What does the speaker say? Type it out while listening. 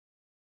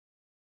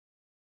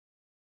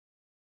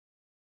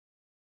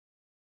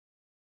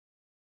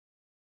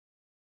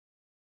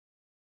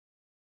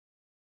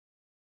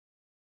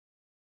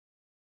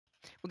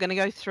we're going to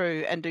go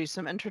through and do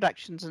some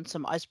introductions and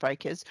some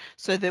icebreakers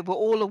so that we're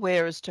all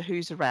aware as to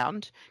who's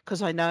around,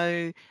 because I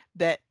know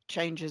that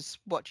changes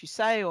what you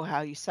say or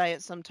how you say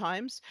it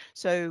sometimes.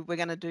 So we're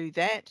going to do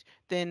that.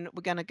 Then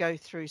we're going to go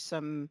through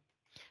some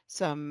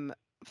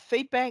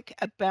feedback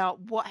about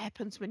what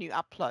happens when you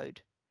upload.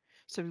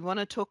 So we want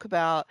to talk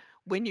about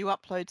when you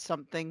upload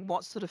something,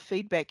 what sort of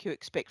feedback you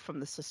expect from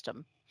the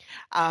system.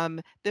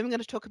 Then we're going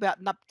to talk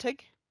about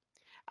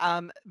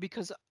NaPTAN,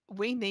 because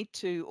we need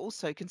to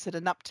also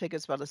consider NaPTAN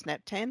as well as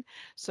NaPTAN.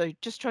 So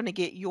just trying to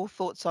get your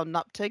thoughts on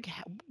NaPTAN,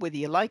 whether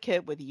you like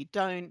it, whether you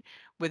don't,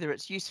 whether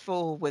it's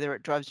useful, whether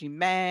it drives you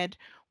mad,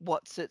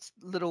 what's its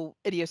little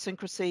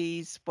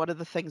idiosyncrasies, what are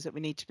the things that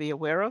we need to be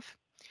aware of.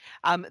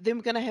 Then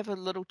we're going to have a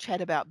little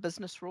chat about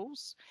business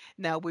rules.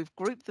 Now we've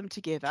grouped them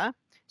together.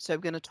 So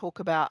we're going to talk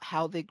about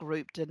how they're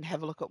grouped and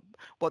have a look at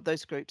what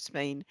those groups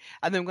mean.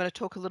 And then we're going to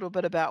talk a little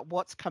bit about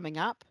what's coming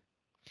up.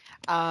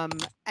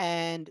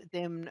 And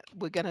then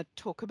we're going to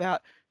talk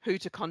about who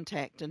to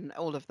contact and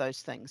all of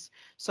those things.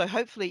 So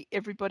hopefully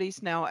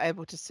everybody's now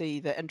able to see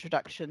the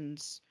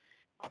introductions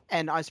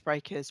and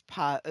icebreakers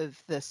part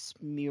of this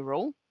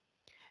mural.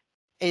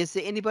 Is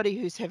there anybody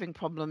who's having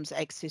problems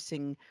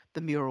accessing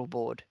the mural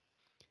board?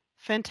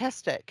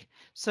 Fantastic.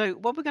 So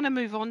what we're going to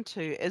move on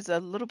to is a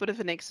little bit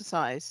of an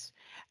exercise.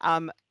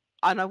 And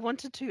I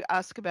wanted to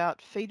ask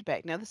about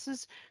feedback. Now, this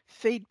is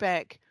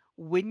feedback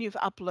when you've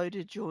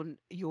uploaded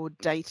your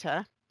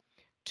data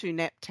to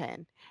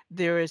NaPTAN.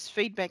 There is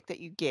feedback that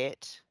you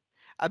get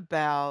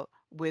about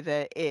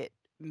whether it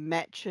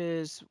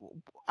matches,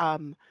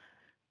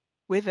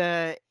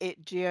 whether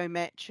it geo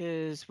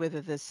matches,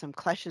 whether there's some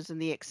clashes in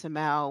the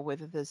XML,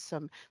 whether there's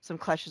some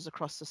clashes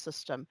across the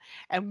system.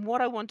 And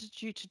what I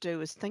wanted you to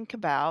do is think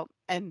about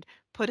and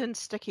put in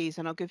stickies,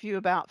 and I'll give you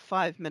about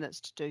 5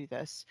 minutes to do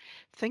this.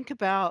 Think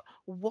about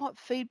what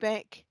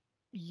feedback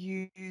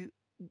you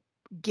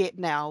get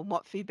now,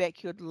 what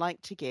feedback you'd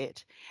like to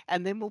get,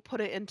 and then we'll put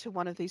it into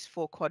one of these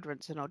 4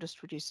 quadrants, and I'll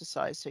just reduce the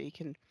size so we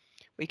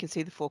can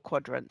see the 4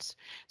 quadrants.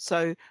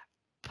 So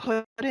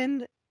put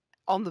in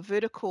on the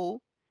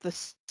vertical the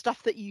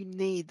stuff that you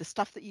need, the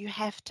stuff that you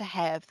have to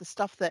have, the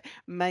stuff that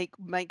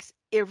makes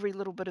every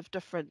little bit of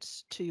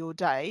difference to your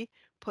day,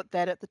 put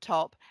that at the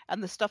top,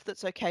 and the stuff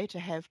that's okay to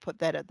have, put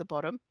that at the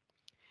bottom.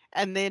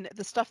 And then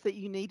the stuff that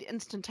you need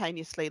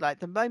instantaneously, like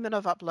the moment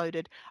I've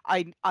uploaded,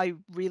 I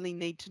really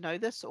need to know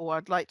this, or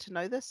I'd like to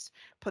know this,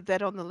 put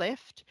that on the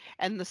left.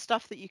 And the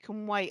stuff that you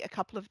can wait a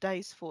couple of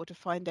days for to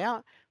find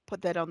out,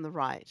 put that on the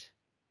right.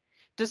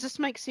 Does this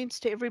make sense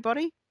to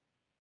everybody?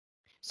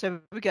 So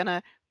we're going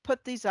to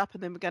put these up,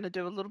 and then we're going to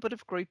do a little bit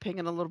of grouping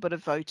and a little bit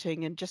of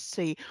voting and just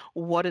see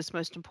what is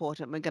most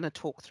important. We're going to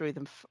talk through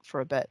them for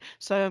a bit.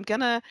 So I'm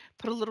going to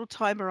put a little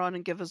timer on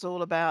and give us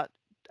all about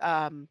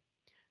 5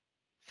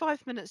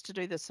 minutes to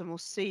do this, and we'll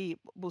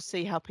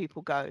see how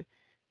people go.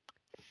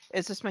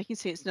 Is this making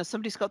sense? Now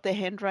somebody's got their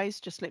hand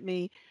raised. Just let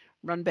me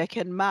run back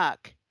in.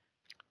 Mark.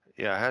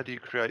 Yeah, how do you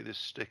create this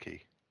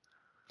sticky?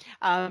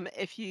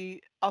 If you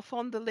off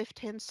on the left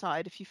hand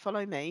side, if you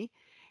follow me,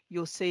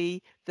 you'll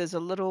see there's a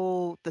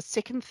little, the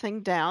second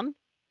thing down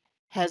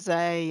has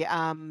a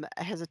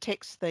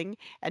text thing,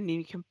 and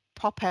you can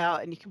pop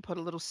out and you can put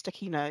a little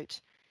sticky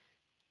note.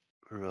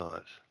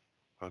 Right.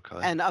 Okay.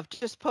 And I've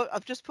just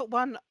put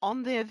one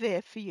on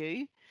there for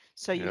you,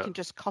 so you can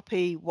just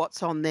copy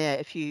what's on there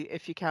if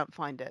you can't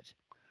find it.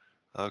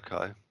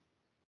 Okay.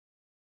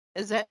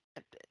 Is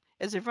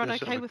everyone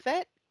okay with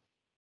that?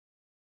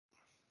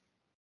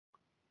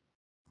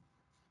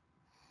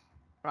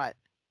 Right.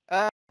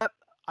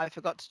 I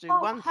forgot to do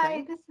one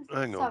thing. This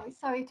is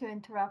sorry to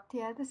interrupt.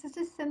 Yeah, this is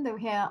just Sindhu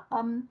here.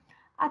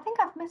 I think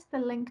I've missed the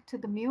link to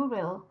the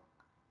mural.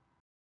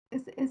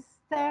 Is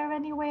there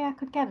any way I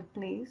could get it,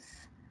 please?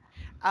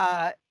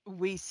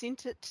 We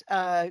sent it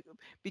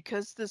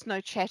because there's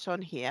no chat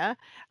on here.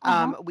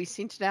 We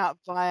sent it out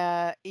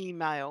via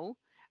email.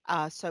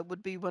 So it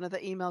would be one of the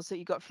emails that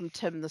you got from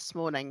Tim this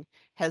morning.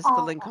 Has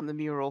the link on the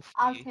mural for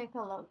I'll you. take a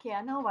look.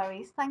 Yeah, no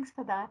worries. Thanks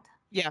for that.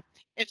 Yeah.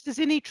 If there's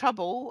any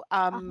trouble,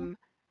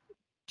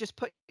 just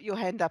put your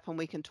hand up and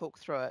we can talk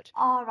through it.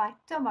 All right.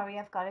 Don't worry.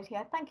 I've got it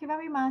here. Thank you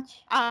very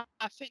much.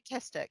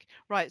 Fantastic.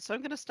 Right. So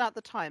I'm going to start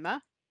the timer.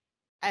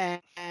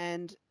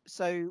 And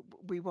so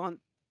we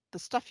want the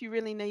stuff you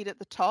really need at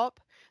the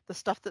top, the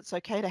stuff that's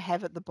okay to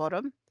have at the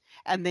bottom,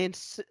 and then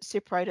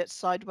separate it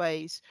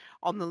sideways.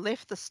 On the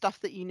left, the stuff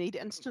that you need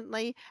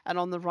instantly, and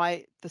on the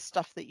right, the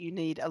stuff that you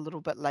need a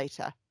little bit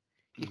later.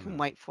 You can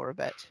wait for a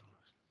bit.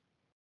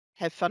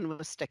 Have fun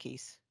with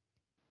stickies.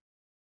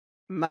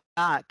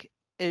 Mark,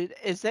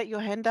 is that your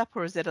hand up,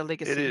 or is that a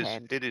legacy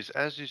hand? It is.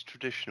 As is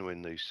traditional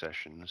in these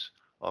sessions,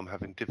 I'm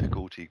having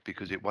difficulty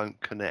because it won't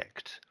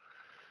connect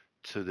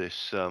to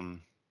this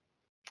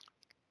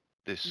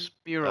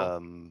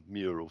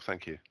mural.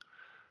 Thank you.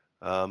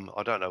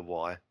 I don't know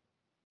why.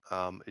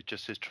 It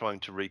just says trying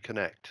to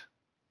reconnect.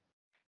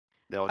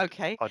 Now,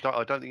 okay. I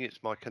don't think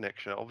it's my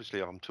connection.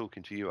 Obviously, I'm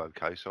talking to you,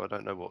 okay? So I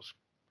don't know what's.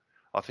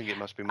 I think it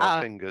must be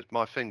my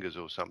fingers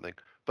or something.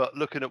 But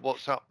looking at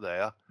what's up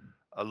there,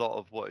 a lot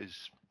of what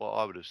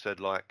I would have said,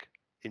 like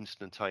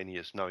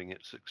instantaneous knowing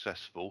it's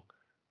successful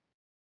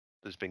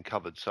has been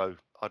covered. So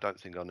I don't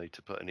think I need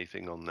to put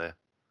anything on there.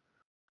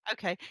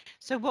 Okay,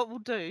 so what we'll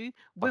do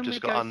I've when we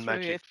just got go through,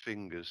 unmagic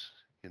fingers,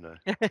 you know.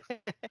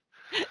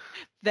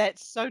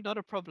 that's so not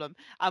a problem.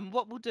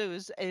 What we'll do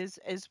is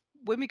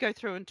when we go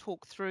through and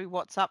talk through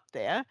what's up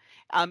there,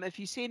 if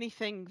you see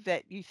anything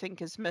that you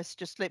think is missed,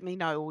 just let me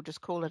know or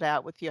just call it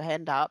out with your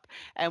hand up,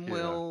 and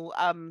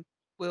Yeah,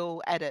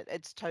 we'll add it.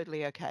 It's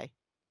totally okay.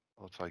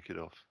 I'll take it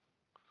off.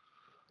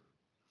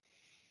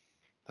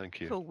 Thank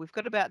you. Cool. We've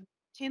got about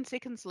 10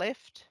 seconds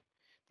left.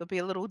 There'll be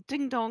a little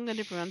ding dong in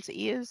everyone's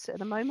ears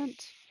in a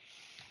moment.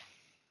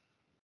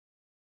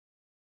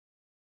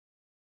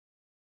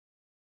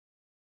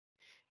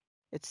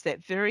 It's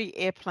that very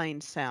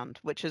airplane sound,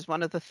 which is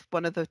one of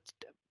the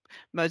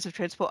modes of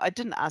transport I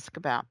didn't ask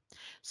about.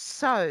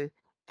 So,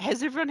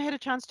 has everyone had a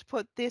chance to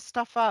put their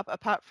stuff up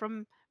apart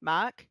from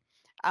Mark?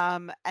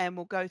 And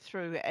we'll go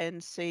through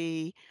and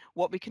see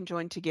what we can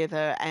join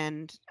together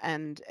and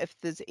if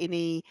there's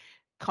any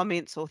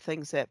comments or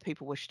things that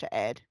people wish to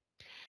add.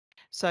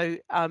 So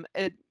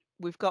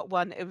we've got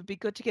one. It would be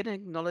good to get an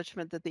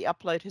acknowledgement that the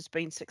upload has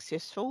been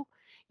successful.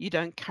 You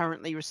don't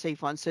currently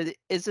receive one. So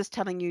is this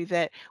telling you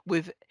that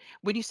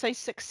when you say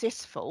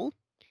successful,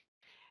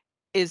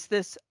 is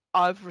this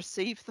I've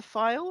received the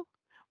file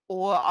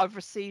or I've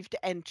received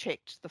and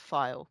checked the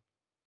file?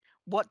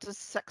 What does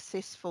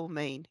successful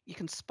mean? You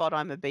can spot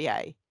I'm a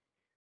BA.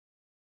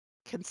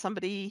 Can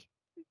somebody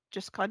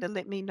just kind of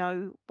let me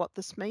know what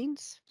this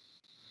means?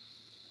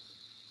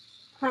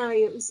 Hi,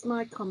 it was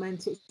my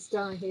comment. It's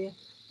Di here.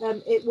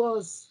 It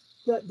was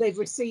that they've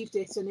received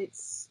it and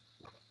it's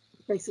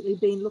basically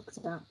been looked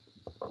at.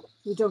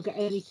 We don't get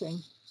anything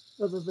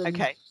other than,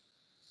 Okay.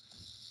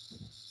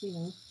 you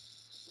know,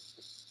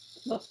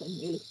 nothing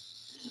really,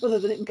 other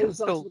than it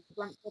moves on Cool. to the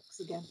blank box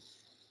again.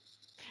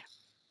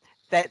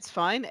 That's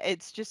fine.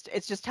 It's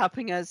just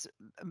helping us.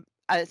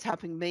 It's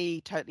helping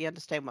me totally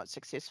understand what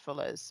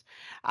successful is.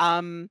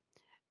 And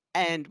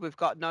we've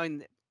got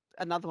known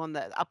another one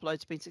that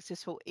upload's been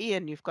successful.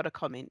 Ian, you've got a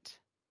comment.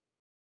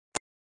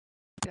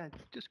 Yeah,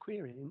 just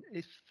querying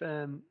if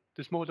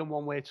there's more than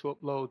one way to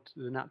upload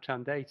the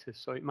NaPTAN data,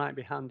 so it might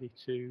be handy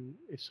to,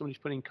 if somebody's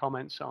putting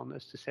comments on,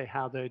 as to say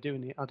how they're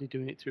doing it. Are they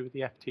doing it through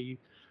the FT,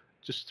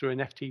 just through an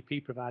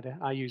FTP provider?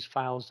 I use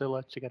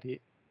FileZilla to get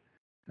it,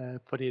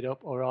 put it up,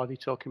 or are they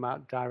talking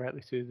about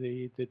directly through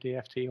the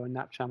DFT or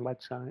NaPTAN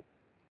website?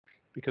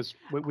 Because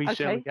we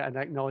certainly get an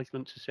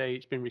acknowledgement to say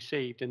it's been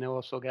received, and they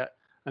also get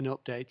an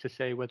update to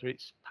say whether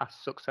it's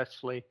passed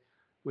successfully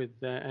with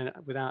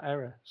without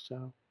error.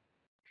 So.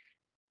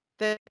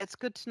 That's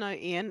good to know,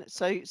 Ian.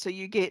 So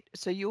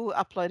you're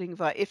uploading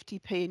via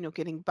FTP and you're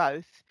getting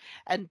both.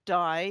 And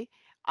Di,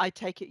 I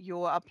take it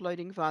you're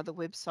uploading via the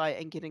website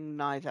and getting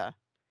neither.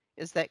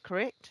 Is that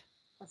correct?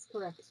 That's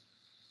correct.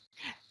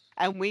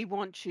 And we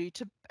want you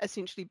to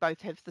essentially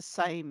both have the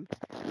same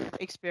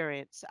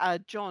experience.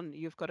 John,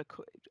 you've got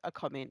a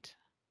comment.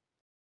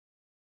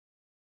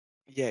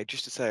 Yeah,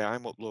 just to say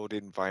I'm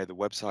uploading via the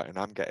website and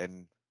I'm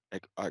getting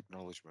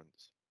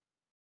acknowledgements.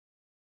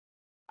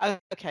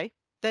 Okay,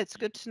 that's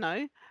good to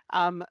know.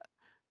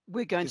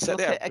 We're going to set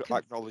look the at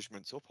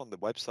acknowledgements up on the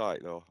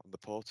website though, on the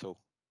portal,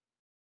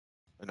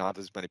 and add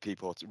as many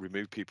people to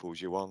remove people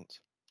as you want.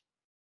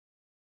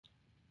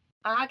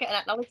 I get an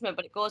acknowledgement,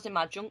 but it goes in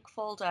my junk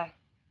folder.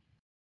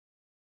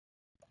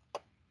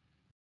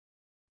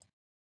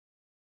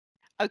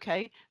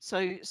 Okay,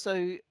 so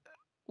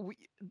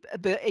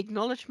the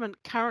acknowledgement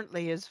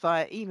currently is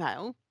via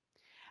email.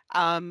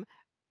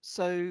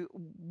 So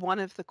one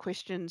of the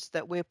questions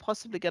that we're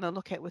possibly going to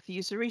look at with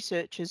user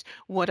research is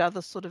what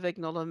other sort of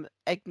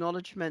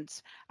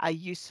acknowledgements are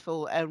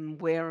useful and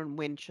where and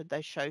when should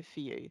they show for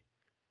you?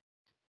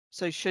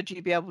 So should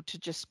you be able to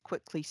just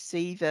quickly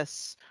see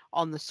this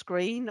on the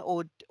screen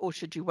or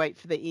should you wait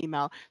for the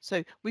email?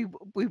 So we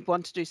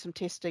want to do some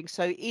testing.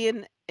 So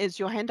Ian, is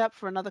your hand up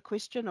for another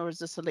question or is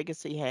this a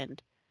legacy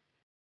hand?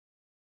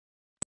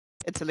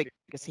 It's a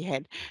legacy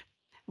hand.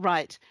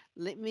 Right,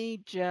 let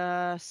me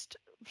just,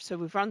 so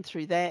we've run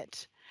through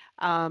that.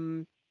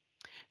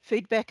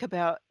 Feedback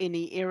about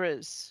any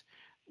errors.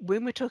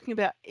 When we're talking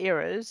about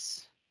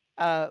errors,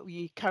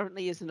 you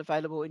currently isn't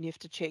available and you have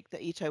to check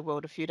the Ito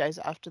world a few days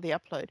after the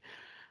upload.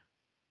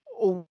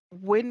 Or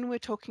when we're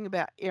talking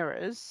about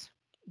errors,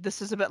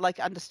 this is a bit like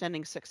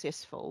understanding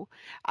successful.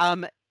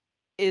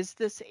 Is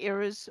this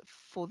errors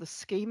for the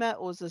schema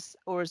or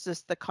is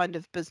this the kind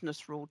of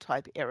business rule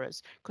type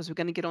errors? Because we're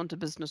going to get onto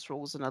business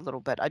rules in a little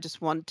bit. I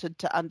just wanted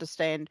to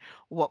understand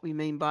what we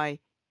mean by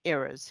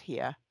errors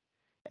here.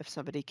 If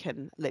somebody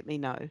can let me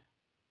know.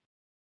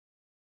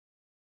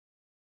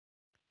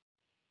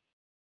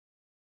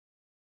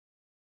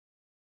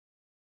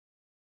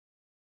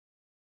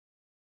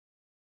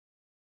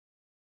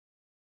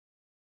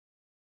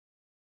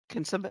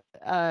 Can somebody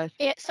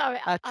Yeah, sorry.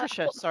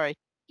 Trisha, sorry.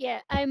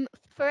 Yeah,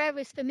 for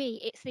errors for me,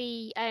 it's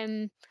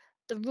the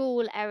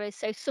rule errors.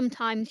 So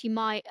sometimes you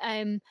might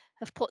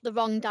have put the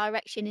wrong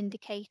direction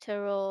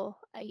indicator, or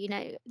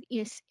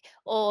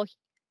or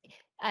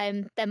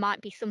there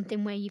might be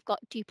something where you've got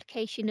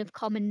duplication of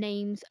common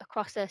names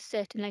across a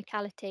certain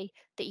locality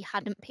that you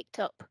hadn't picked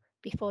up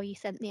before you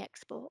sent the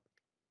export.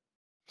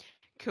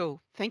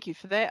 Cool. Thank you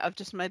for that. I've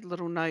just made a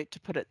little note to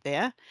put it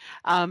there.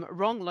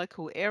 Wrong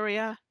local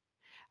area.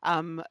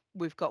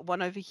 We've got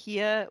one over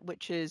here,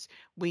 which is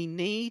we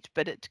need,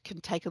 but it can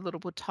take a little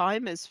bit of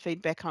time, is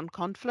feedback on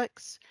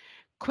conflicts.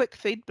 Quick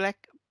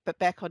feedback, but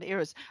back on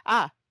errors.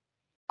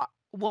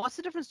 What's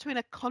the difference between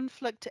a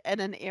conflict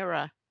and an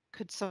error?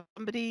 Could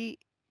somebody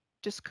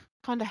just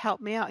kind of help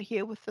me out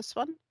here with this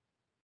one?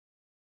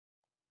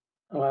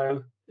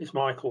 Hello, it's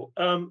Michael.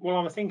 Well,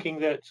 I'm thinking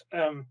that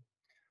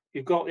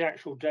you've got the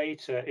actual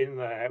data in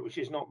there, which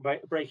is not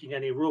breaking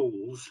any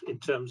rules in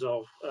terms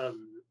of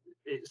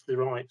it's the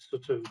right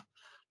sort of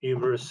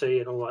numeracy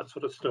and all that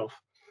sort of stuff.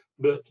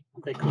 But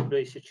there could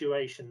be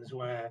situations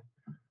where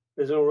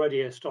there's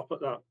already a stop at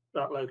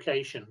that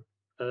location,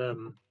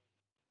 and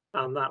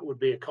that would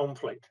be a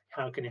conflict.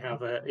 How can you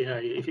have a,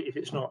 if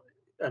it's not,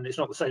 and it's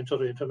not the same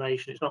sort of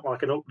information, it's not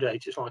like an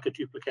update, it's like a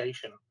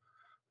duplication.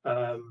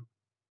 I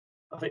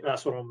think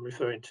that's what I'm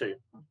referring to.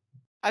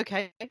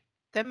 Okay,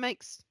 that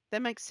makes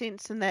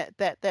sense, and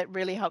that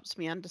really helps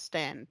me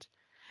understand.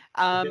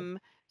 So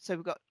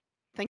we've got,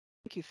 thank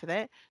you for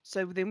that.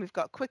 So then we've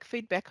got quick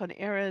feedback on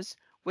errors,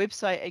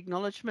 website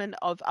acknowledgement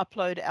of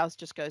upload. Ours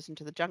just goes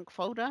into the junk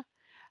folder.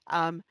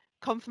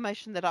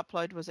 Confirmation that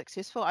upload was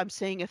successful. I'm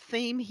seeing a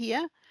theme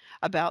here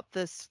about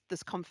this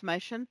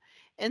confirmation.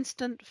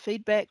 Instant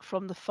feedback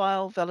from the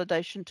file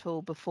validation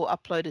tool before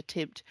upload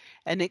attempt,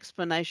 an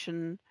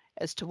explanation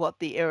as to what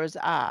the errors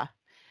are.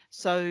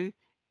 So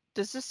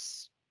does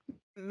this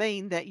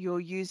mean that you're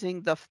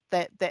using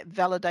that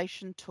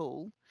validation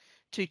tool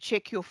to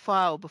check your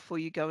file before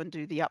you go and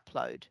do the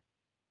upload?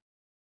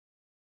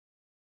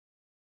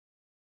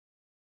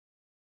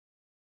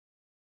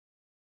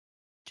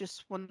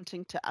 Just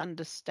wanting to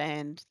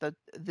understand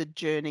the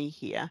journey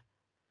here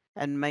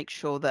and make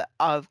sure that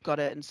I've got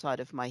it inside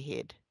of my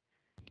head.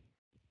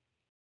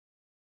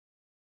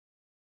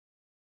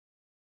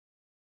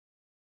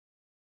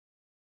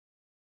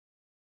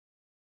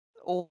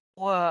 Or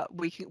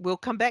we'll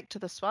come back to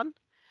this one.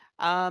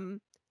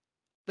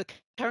 The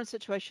current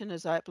situation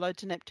is I upload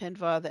to NaPTAN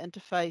via the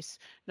interface,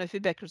 no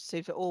feedback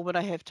received at all. When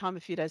I have time a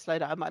few days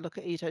later, I might look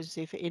at Ito to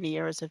see if any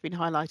errors have been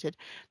highlighted.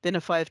 Then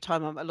if I have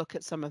time, I might look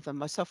at some of them.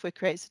 My software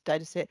creates a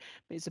data set,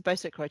 meets the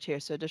basic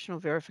criteria, so additional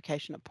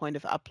verification at point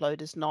of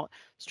upload is not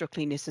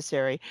strictly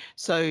necessary.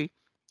 So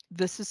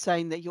this is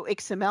saying that your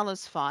XML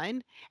is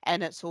fine,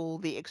 and it's all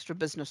the extra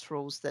business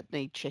rules that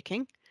need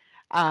checking.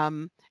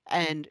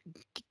 And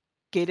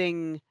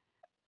getting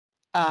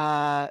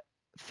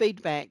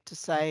feedback to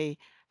say,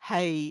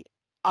 hey,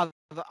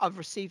 I've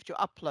received your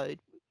upload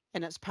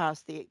and it's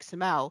past the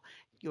XML,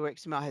 your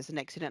XML hasn't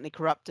accidentally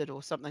corrupted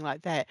or something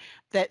like that.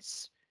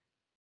 That's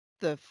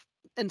the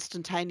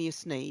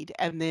instantaneous need,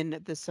 and then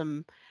there's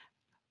some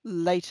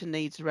later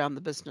needs around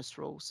the business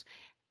rules.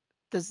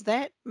 Does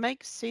that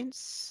make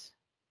sense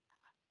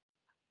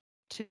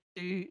to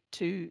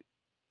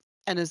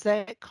and is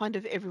that kind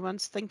of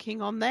everyone's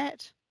thinking on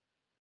that?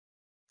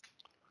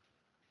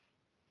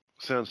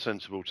 Sounds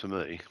sensible to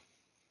me.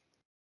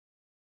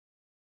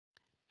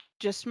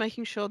 Just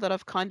making sure that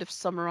I've kind of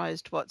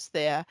summarized what's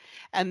there.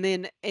 And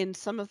then in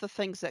some of the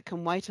things that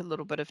can wait a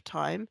little bit of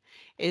time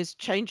is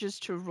changes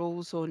to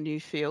rules or new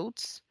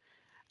fields,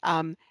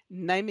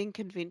 naming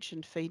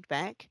convention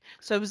feedback.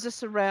 So is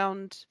this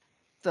around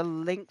the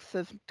length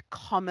of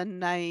common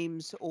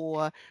names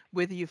or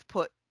whether you've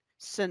put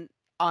St.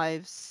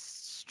 Ives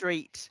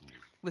Street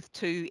with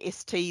 2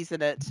 STs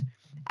in it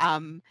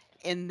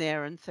in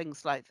there and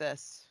things like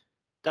this?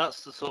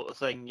 That's the sort of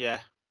thing,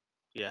 yeah.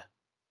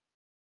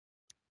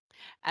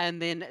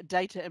 And then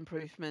data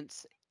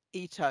improvements,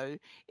 Ito,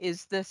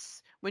 is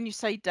this, when you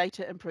say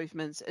data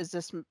improvements, is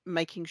this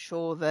making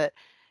sure that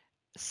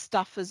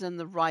stuff is in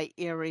the right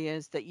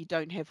areas, that you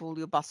don't have all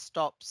your bus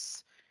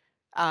stops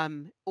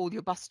at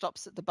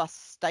the bus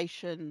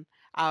station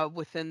are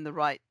within the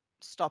right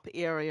stop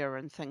area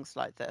and things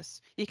like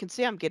this? You can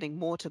see I'm getting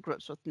more to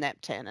grips with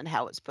NaPTAN and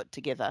how it's put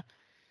together.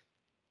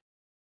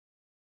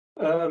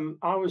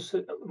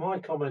 My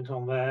comment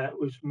on there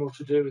was more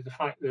to do with the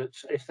fact that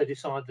if they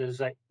decide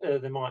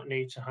they might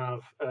need to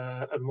have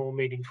a more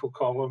meaningful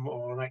column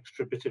or an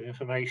extra bit of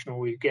information, or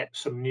we get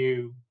some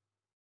new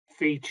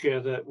feature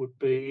that would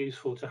be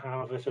useful to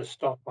have at a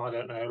stop, I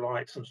don't know,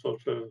 like some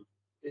sort of,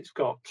 it's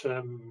got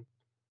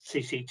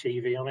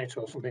CCTV on it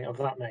or something of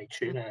that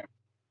nature, you know.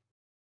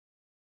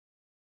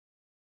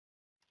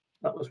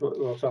 That was what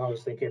I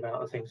was thinking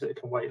about, the things that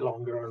can wait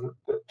longer and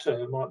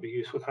that might be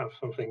useful to have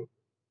something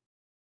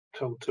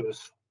told to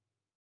us.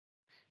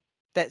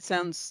 That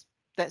sounds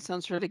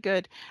really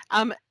good.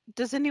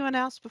 Does anyone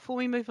else, before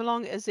we move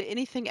along, is there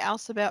anything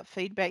else about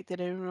feedback that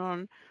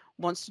anyone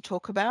wants to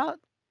talk about?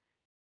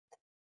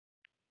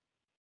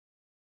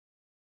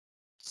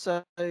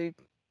 So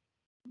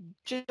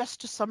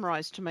just to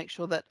summarize, to make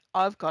sure that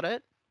I've got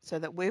it, so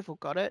that we've all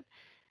got it,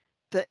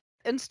 the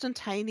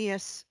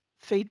instantaneous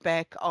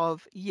feedback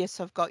of, yes,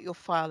 I've got your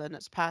file and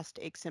it's passed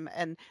XML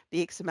and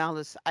the XML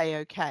is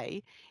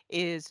A-OK,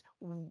 is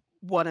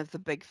one of the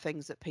big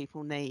things that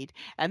people need.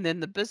 And then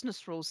the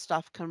business rules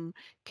stuff can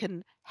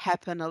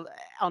happen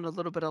on a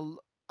little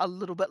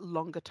bit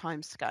longer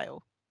time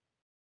scale.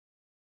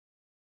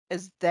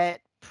 Is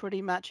that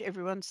pretty much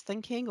everyone's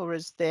thinking, or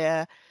is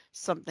there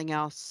something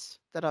else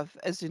that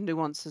is there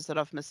nuances that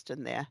I've missed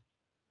in there?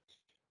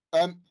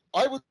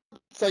 I would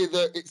say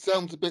that it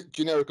sounds a bit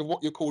generic of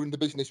what you're calling the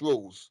business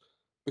rules,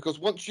 because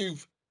once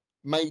you've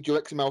made your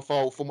XML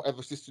file from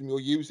whatever system you're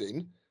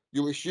using,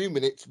 you're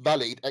assuming it's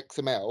valid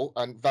XML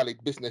and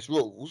valid business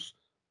rules.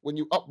 When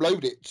you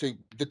upload it to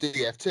the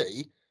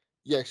DFT,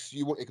 yes,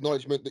 you want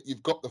acknowledgement that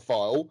you've got the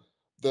file,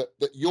 that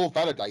you're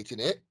validating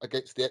it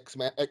against the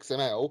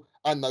XML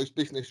and those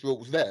business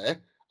rules there,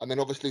 and then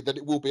obviously that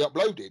it will be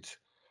uploaded.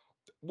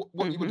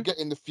 What you would get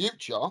in the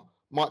future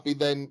might be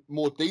then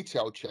more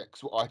detailed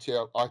checks, what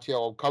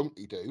ITL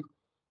currently do.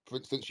 For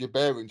instance, your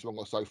bearings wrong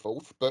or so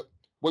forth. But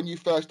when you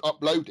first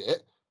upload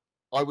it,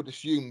 I would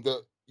assume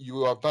that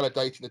you are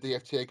validating the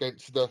DFT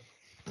against the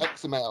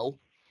XML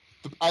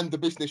and the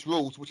business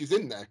rules, which is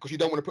in there, because you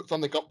don't want to put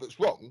something up that's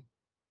wrong.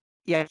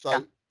 Yeah.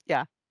 So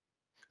yeah.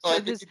 So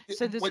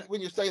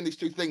when you're saying these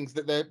two things,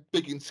 that they're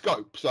big in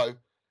scope, so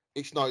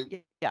it's no.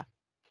 Yeah.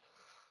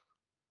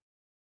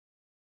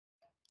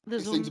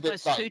 There's it seems a bit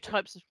almost vague. two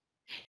types of.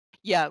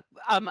 Yeah.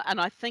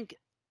 And I think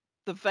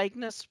the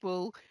vagueness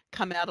will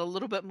come out a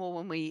little bit more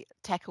when we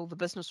tackle the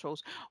business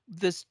rules.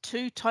 There's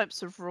two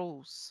types of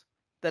rules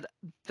that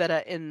are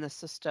in the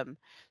system.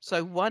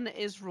 So one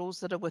is rules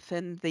that are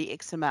within the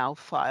XML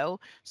file.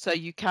 So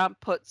you can't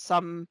put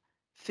some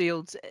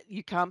fields,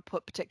 you can't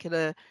put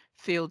particular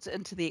fields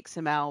into the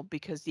XML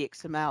because the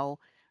XML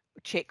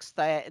checks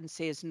that and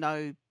says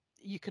no,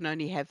 you can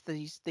only have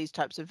these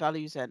types of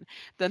values in.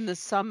 Then there's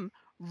some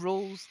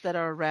rules that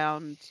are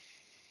around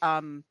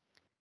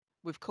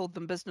we've called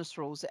them business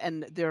rules,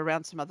 and they're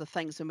around some other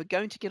things, and we're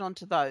going to get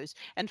onto those.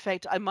 In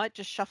fact, I might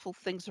just shuffle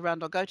things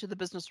around. I'll go to the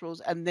business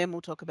rules and then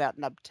we'll talk about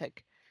NaPTAN.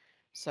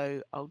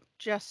 So I'll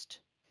just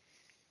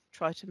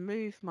try to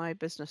move my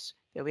business.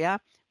 There we are.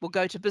 We'll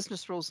go to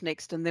business rules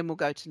next, and then we'll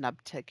go to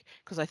NaPTAN,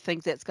 because I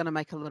think that's going to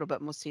make a little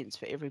bit more sense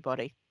for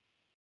everybody.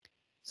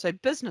 So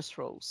business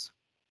rules.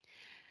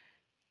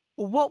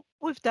 What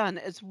we've done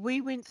is we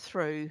went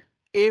through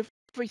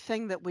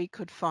everything that we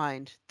could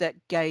find that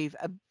gave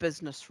a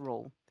business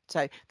rule.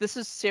 So this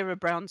is Sarah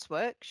Brown's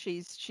work.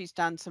 She's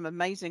done some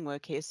amazing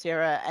work here.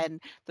 Sarah and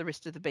the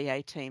rest of the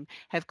BA team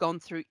have gone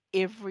through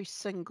every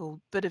single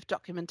bit of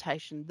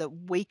documentation that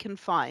we can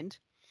find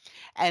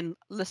and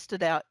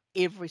listed out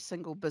every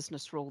single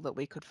business rule that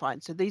we could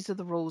find. So these are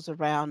the rules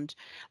around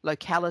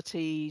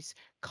localities,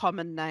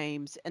 common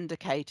names,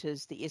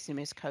 indicators, the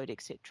SMS code,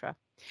 etc.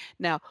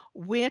 Now,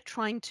 we're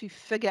trying to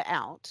figure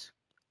out,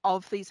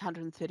 of these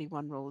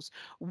 131 rules,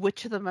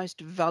 which are the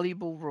most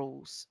valuable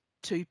rules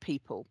to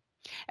people.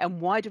 And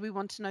why do we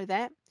want to know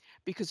that?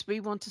 Because we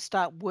want to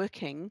start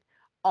working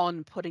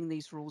on putting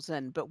these rules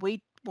in, but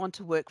we want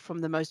to work from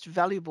the most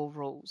valuable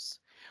rules.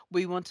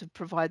 We want to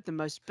provide the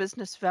most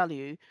business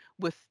value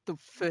with the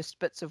first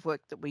bits of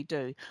work that we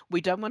do.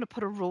 We don't want to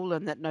put a rule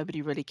in that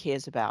nobody really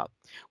cares about.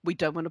 We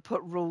don't want to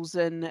put rules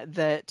in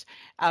that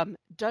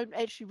don't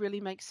actually really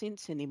make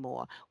sense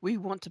anymore. We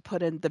want to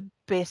put in the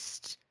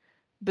best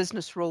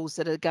business rules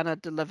that are going to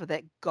deliver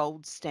that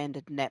gold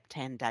standard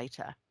NaPTAN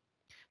data.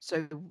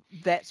 So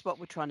that's what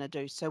we're trying to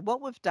do. So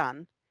what we've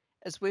done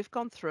is we've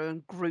gone through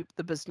and grouped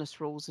the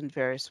business rules in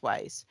various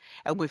ways,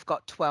 and we've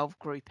got 12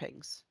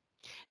 groupings.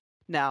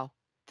 Now,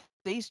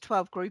 these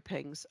 12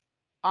 groupings,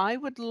 I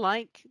would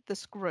like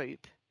this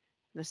group,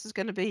 this is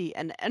going to be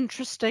an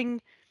interesting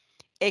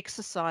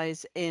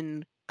exercise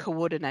in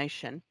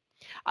coordination.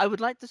 I would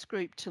like this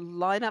group to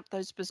line up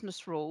those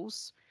business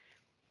rules.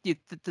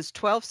 There's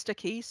 12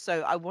 stickies,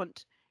 so I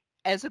want,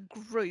 as a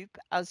group,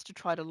 us to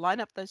try to line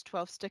up those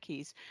 12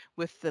 stickies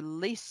with the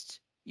least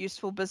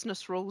useful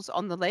business rules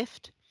on the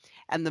left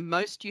and the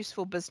most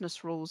useful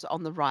business rules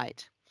on the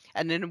right.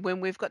 And then when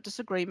we've got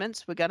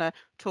disagreements, we're going to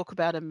talk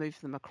about and move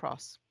them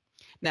across.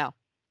 Now,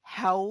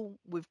 how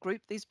we've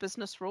grouped these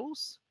business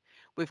rules,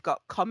 we've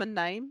got common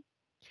name,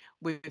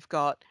 we've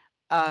got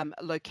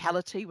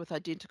locality with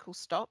identical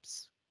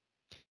stops,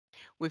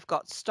 we've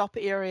got stop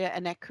area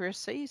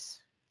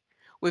inaccuracies,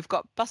 we've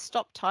got bus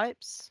stop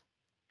types,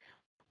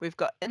 we've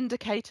got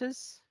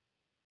indicators,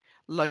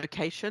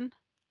 location,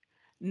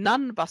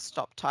 none bus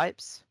stop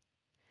types,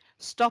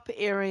 stop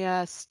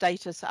area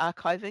status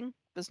archiving,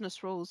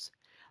 business rules,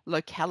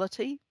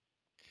 locality,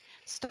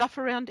 stuff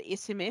around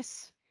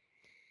SMS,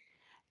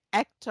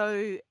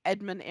 acto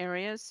admin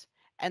areas,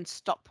 and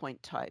stop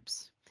point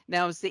types.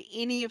 Now, is there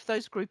any of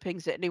those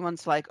groupings that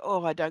anyone's like,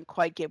 oh, I don't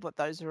quite get what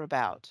those are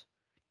about?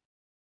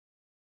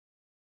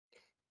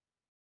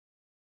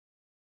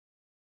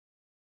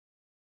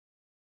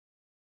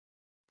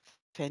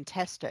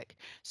 Fantastic.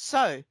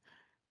 So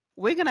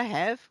we're going to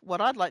have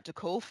what I'd like to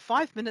call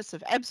 5 minutes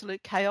of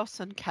absolute chaos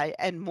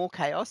and more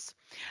chaos.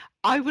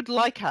 I would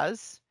like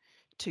us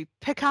to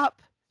pick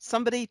up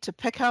somebody to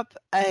pick up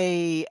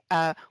a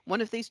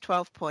one of these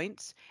 12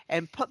 points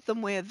and put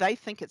them where they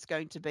think it's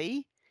going to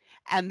be,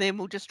 and then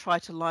we'll just try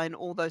to line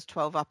all those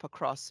 12 up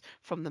across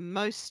from the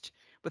most,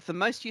 with the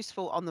most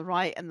useful on the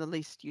right and the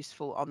least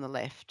useful on the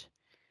left.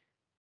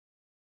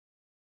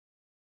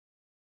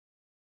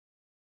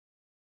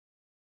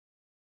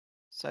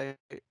 So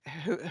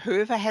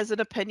whoever has an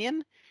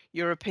opinion,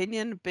 your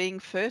opinion being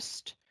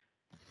first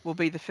will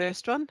be the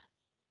first one.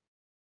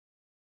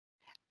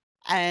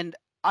 And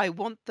I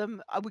want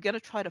them, we're going to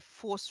try to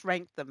force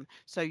rank them,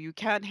 so you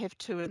can't have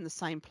two in the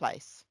same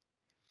place.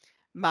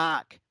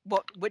 Mark,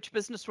 which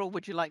business rule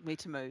would you like me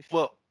to move?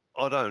 Well,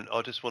 I don't.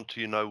 I just want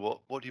to know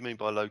what do you mean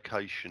by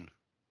location?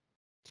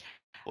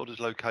 What does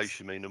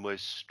location mean, and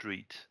where's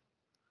street?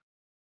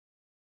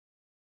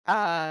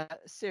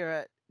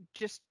 Sarah,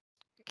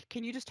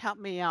 can you just help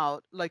me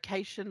out?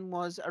 Location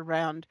was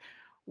around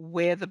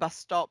where the bus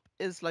stop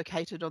is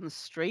located on the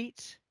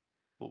street.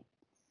 Well,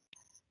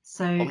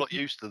 so I'm not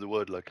used to the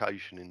word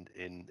location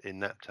in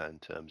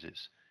NaPTAN terms.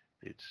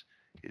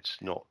 It's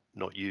not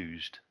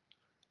used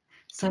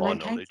to my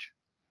knowledge.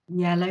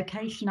 Yeah,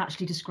 location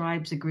actually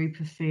describes a group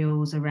of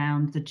fields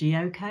around the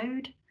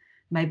geocode.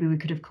 Maybe we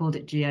could have called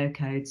it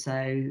geocode.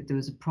 So there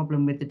was a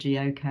problem with the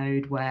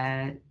geocode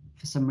where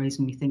for some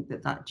reason we think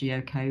that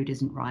geocode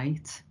isn't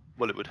right.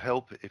 Well, it would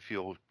help if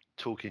you're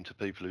talking to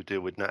people who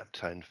deal with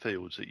NaPTAN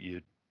fields that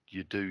you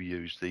do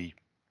use the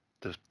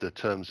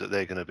terms that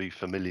they're going to be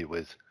familiar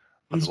with.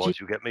 Otherwise,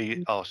 you'll get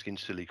me asking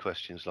silly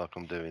questions like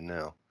I'm doing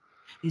now.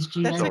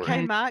 That's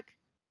okay, Mark.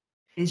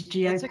 Is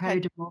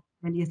geocode a more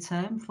familiar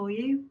term for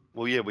you?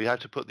 Well, yeah, we had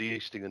to put the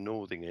easting and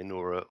northing in,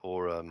 or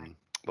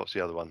what's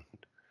the other one?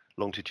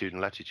 Longitude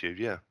and latitude,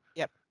 yeah.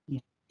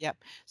 Yep.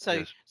 So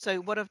yes. So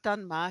what I've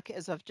done, Mark,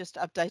 is I've just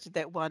updated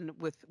that one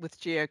with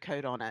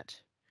geocode on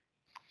it.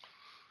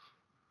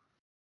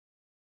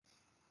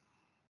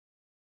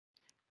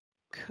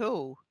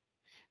 Cool.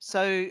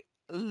 So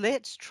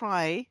let's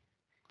try.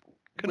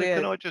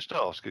 Can I just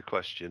ask a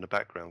question, a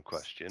background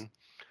question?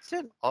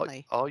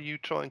 Certainly. Are you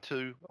trying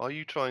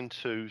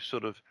to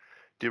sort of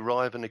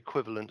derive an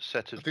equivalent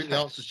set of I think the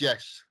answer is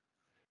yes.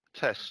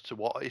 Tests to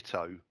what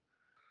ITO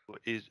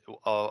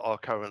are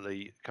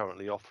currently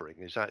offering?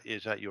 Is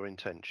that your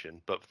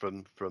intention, but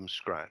from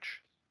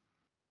scratch?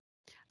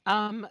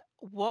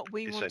 What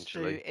we want to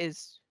do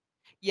is,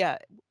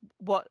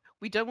 what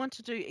we don't want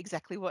to do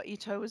exactly what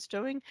ITO is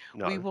doing.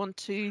 No. We want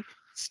to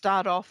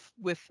start off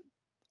with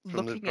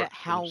looking at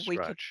how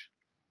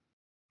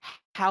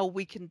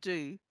we can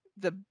do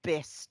the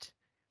best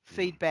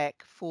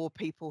feedback for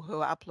people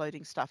who are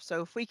uploading stuff.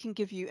 So if we can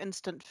give you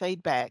instant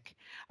feedback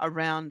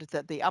around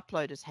that the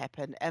upload has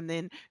happened, and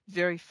then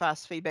very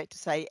fast feedback to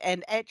say,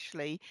 and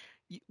actually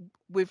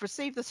we've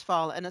received this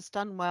file and it's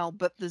done well,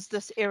 but there's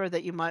this error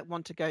that you might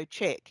want to go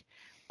check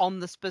on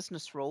this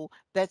business rule,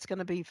 that's going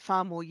to be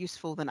far more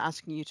useful than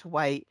asking you to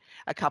wait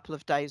a couple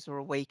of days or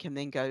a week and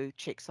then go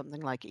check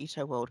something like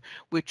ITO World.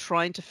 We're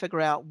trying to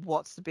figure out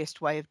what's the best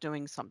way of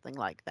doing something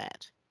like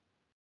that.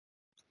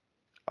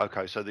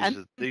 Okay, so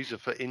these are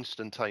for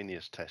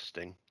instantaneous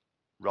testing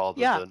rather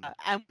than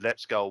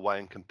let's go away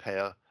and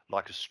compare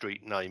like a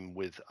street name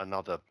with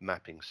another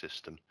mapping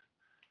system.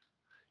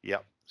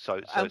 Yep. So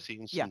it's the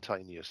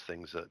instantaneous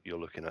things that you're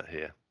looking at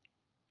here.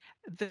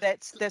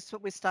 That's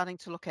what we're starting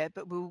to look at,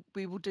 but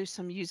we will do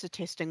some user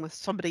testing with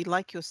somebody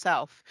like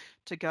yourself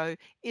to go,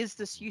 is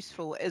this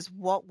useful? Is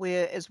what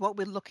we're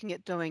looking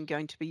at doing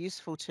going to be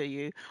useful to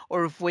you,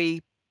 or have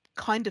we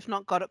kind of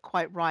not got it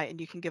quite right,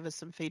 and you can give us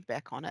some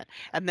feedback on it?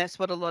 And that's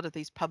what a lot of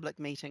these public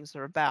meetings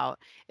are about,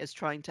 is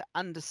trying to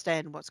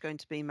understand what's going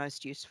to be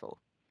most useful.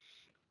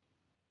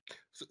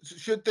 So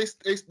should this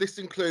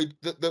include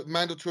the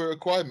mandatory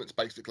requirements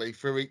basically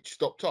for each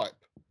stop type?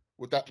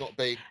 Would that not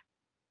be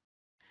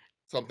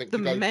something to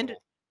go for?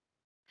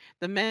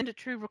 The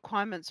mandatory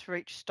requirements for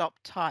each stop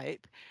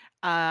type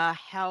are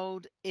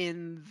held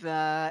in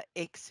the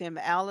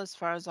XML as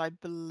far as I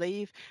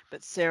believe,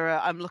 but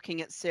Sarah, I'm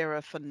looking at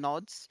Sarah for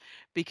nods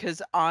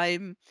because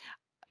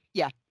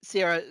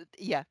Sarah,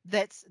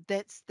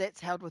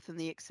 that's held within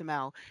the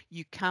XML.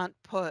 You can't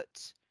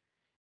put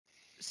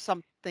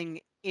something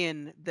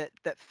in that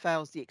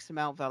fails the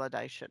XML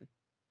validation.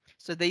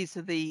 So these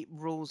are the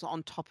rules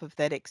on top of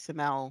that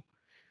XML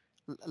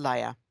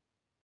layer.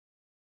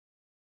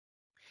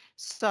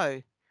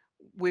 So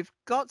we've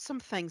got some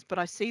things, but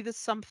I see there's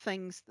some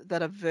things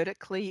that are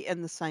vertically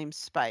in the same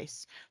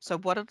space. So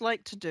what I'd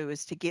like to do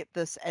is to get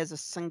this as a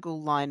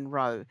single line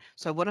row.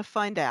 So I want to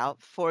find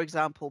out, for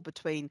example,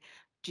 between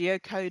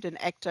geocode and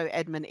acto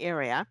admin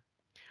area,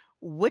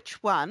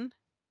 which one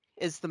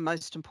is the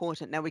most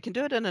important. Now we can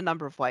do it in a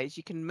number of ways.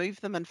 You can move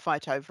them and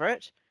fight over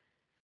it,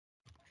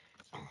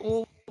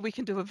 or we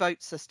can do a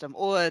vote system,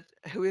 or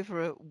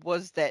whoever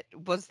was that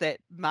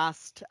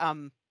masked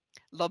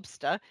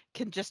lobster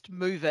can just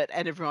move it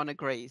and everyone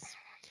agrees.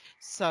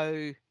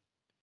 So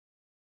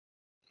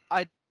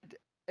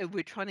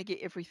we're trying to get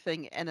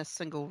everything in a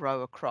single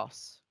row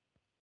across.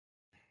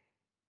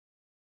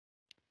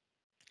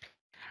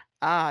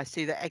 I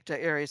see the actor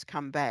areas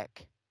come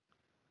back.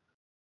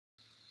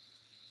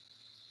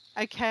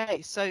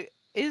 Okay, so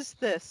does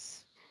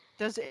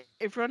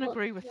everyone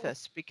agree with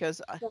this?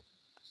 Because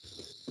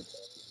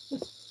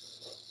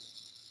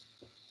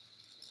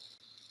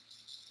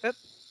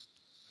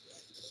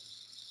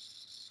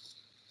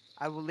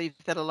I will leave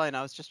that alone.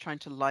 I was just trying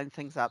to line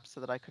things up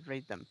so that I could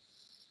read them.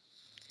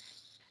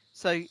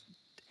 So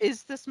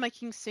is this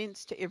making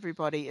sense to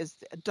everybody?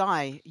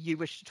 Di, you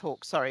wish to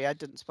talk? Sorry, I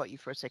didn't spot you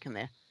for a second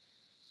there.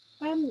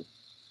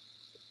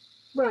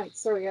 Right,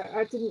 sorry,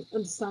 I didn't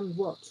understand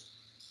what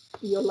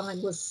your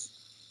line was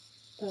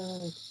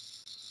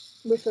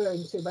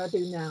referring to, but I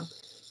do now.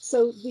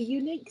 So the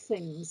unique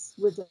things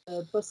with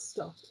a bus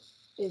stop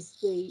is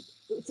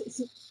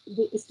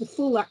it's the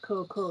full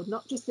ATCO code,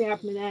 not just the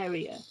admin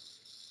area,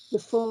 the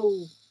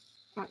full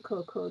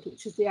ATCO code,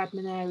 which is the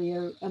admin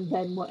area, and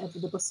then whatever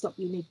the bus stop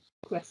unique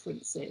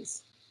reference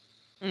is.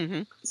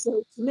 Mm-hmm.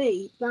 So to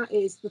me, that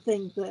is the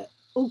thing that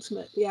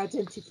ultimately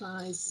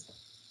identifies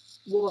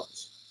what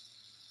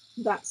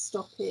that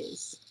stop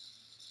is.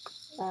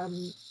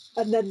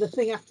 And then the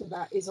thing after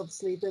that is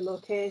obviously the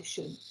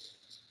location.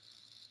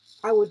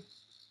 I would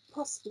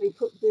possibly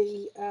put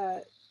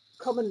the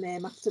common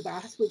name after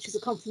that, which is a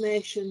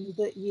confirmation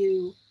that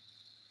you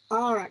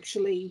are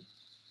actually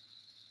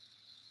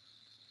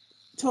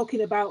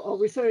talking about or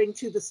referring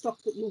to the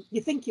stop that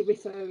you think you're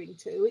referring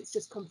to. It's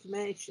just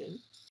confirmation,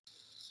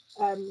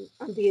 and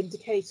the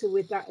indicator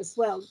with that as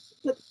well.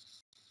 But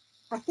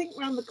I think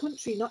around the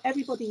country, not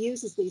everybody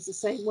uses these the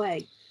same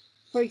way.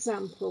 For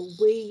example,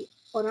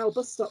 on our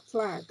bus stop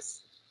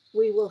flags,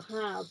 we will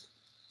have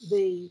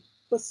the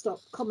bus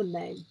stop common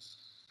name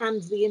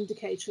and the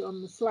indicator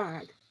on the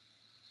flag,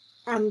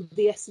 and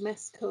the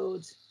SMS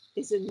code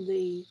is in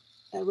the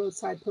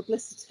roadside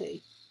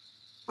publicity.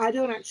 I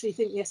don't actually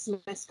think the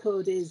SMS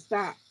code is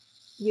that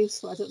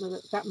useful. I don't know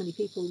that many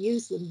people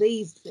use them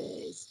these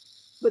days,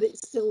 but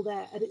it's still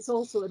there, and it's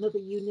also another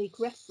unique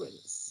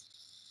reference.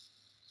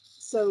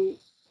 So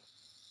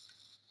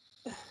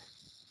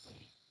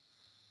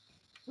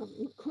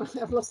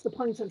I've lost the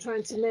point I'm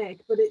trying to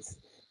make, but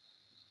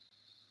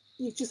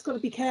you've just got to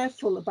be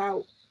careful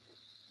about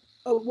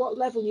what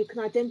level you can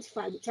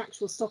identify which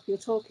actual stop you're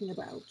talking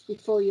about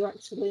before you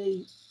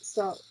actually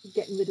start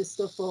getting rid of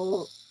stuff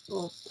or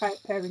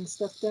paring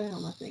stuff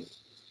down, I think.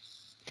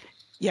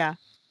 Yeah.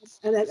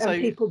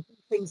 And people do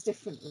things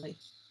differently.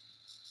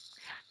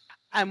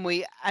 And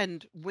we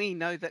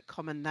know that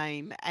common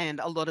name and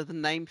a lot of the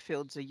name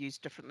fields are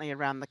used differently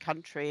around the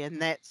country,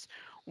 and that's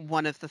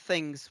one of the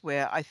things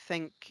where I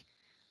think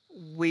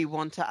we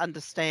want to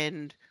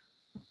understand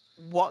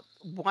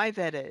why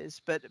that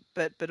is, but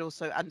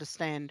also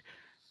understand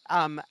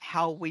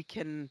how we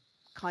can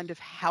kind of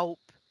help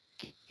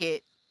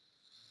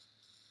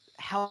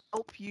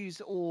use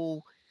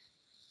all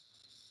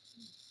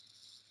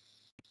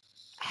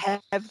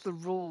have the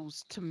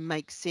rules to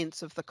make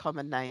sense of the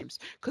common names,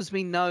 because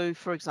we know,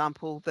 for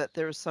example, that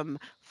there are some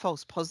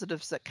false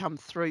positives that come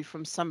through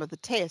from some of the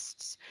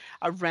tests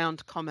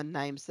around common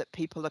names that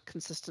people are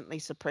consistently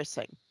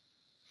suppressing.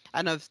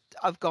 And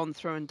I've gone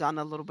through and done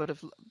a little bit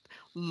of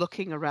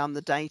looking around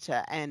the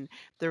data, and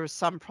there are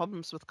some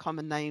problems with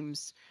common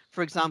names.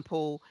 For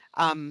example,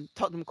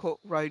 Tottenham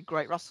Court Road,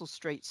 Great Russell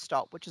Street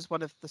stop, which is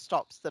one of the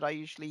stops that I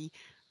usually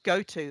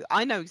go to.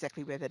 I know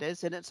exactly where that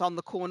is, and it's on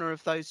the corner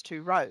of those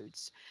two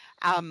roads.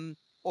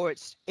 Or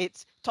it's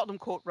Tottenham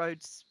Court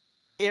Road's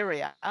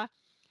area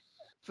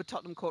for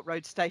Tottenham Court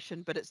Road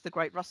station, but it's the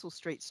Great Russell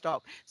Street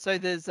stop. So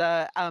there's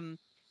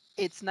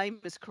its name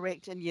is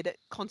correct, and yet it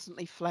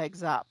constantly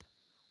flags up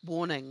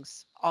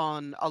warnings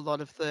on a lot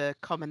of the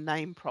common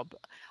name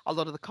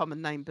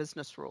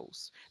business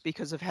rules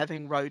because of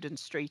having road and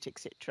street,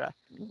 etc.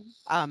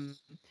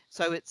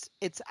 So it's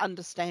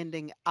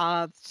understanding,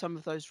 are some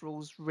of those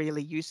rules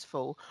really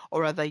useful,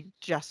 or are they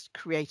just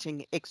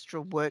creating extra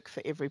work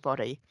for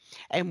everybody?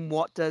 And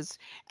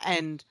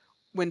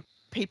when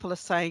people are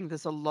saying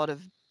there's a lot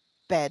of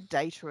bad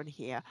data in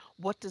here,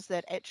 what does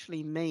that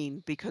actually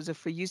mean? Because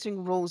if we're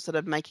using rules that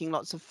are making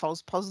lots of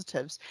false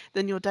positives,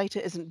 then your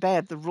data isn't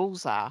bad, the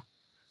rules are.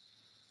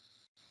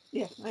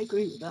 Yeah, I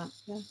agree with that.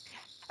 Yeah.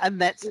 And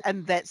that's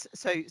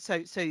so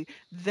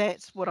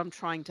that's what I'm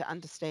trying to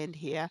understand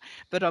here.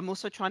 But I'm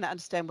also trying to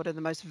understand what are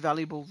the most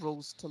valuable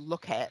rules to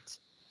look at,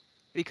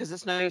 because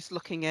it's no use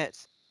looking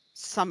at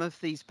some of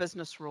these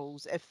business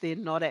rules if they're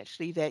not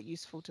actually that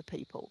useful to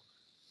people.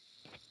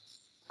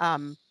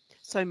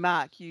 So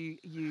Mark, you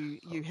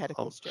had a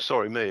question.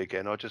 Sorry, me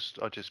again.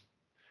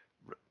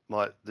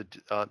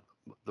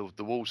 The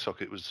wall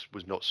socket was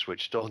not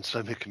switched on,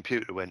 so my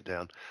computer went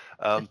down.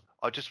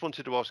 I just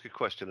wanted to ask a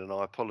question, and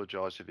I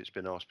apologise if it's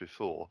been asked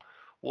before.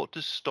 What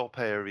does stop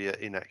area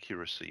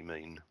inaccuracy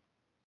mean?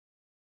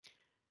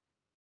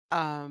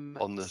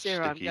 On the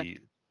Sarah,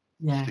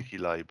 sticky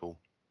label.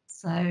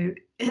 So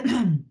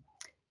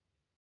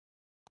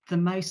the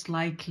most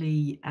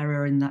likely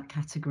error in that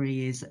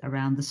category is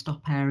around the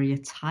stop area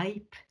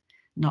type,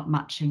 not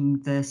matching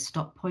the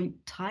stop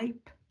point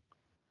type.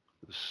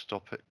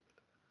 Stop it.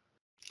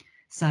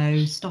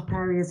 So stop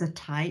areas are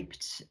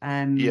typed,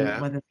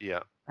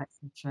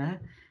 etc.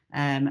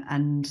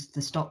 And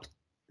the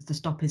the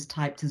stop is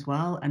typed as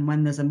well, and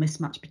when there's a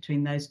mismatch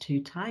between those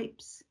two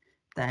types,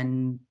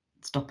 then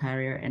stop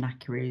area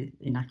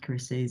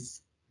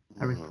inaccuracies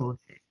are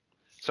reported.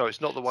 So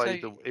it's not the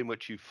way in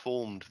which you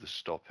formed the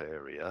stop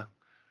area.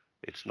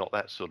 It's not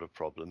that sort of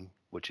problem,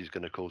 which is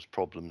going to cause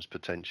problems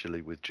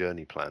potentially with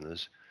journey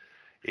planners.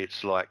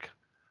 It's like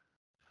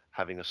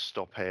having a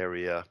stop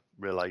area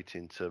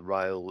relating to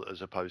rail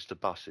as opposed to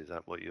bus. Is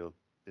that what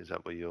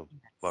you're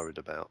worried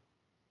about?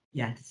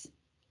 Yes,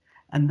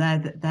 and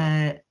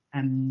they're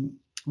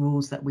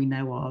rules that we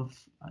know of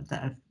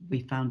that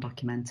we found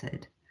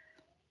documented.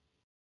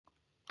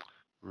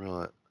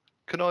 Right.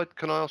 Can I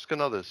ask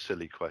another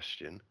silly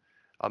question?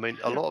 I mean,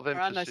 a lot of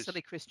emphasis. There are no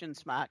silly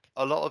questions, Mark.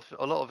 A lot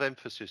of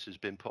emphasis has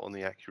been put on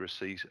the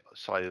accuracy,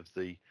 say, of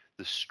the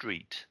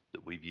street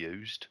that we've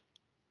used,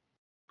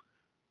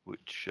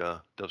 which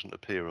doesn't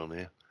appear on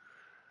here,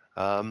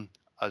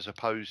 as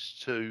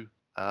opposed to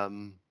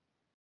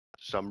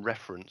some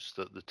reference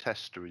that the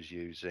tester is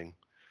using.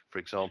 For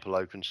example,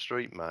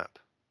 OpenStreetMap.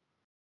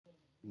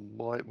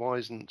 Why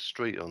isn't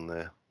street on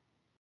there?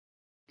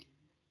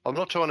 I'm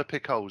not trying to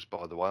pick holes,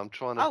 by the way. I'm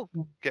trying to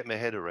get my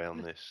head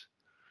around this.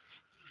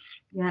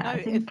 Yeah, no,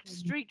 I think if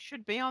street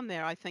should be on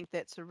there, I think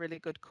that's a really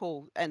good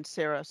call. And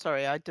Sarah,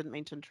 sorry, I didn't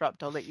mean to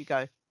interrupt. I'll let you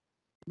go.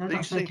 No,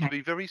 These seem to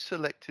be very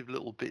selective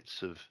little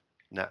bits of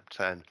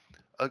NaPTAN.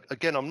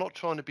 Again, I'm not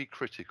trying to be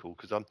critical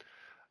because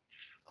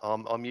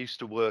I'm used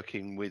to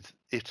working with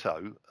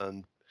ITO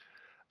and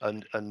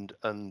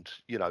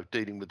you know,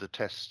 dealing with the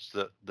tests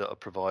that are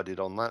provided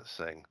on that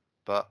thing.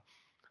 But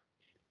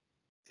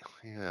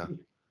yeah.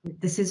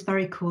 This is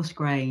very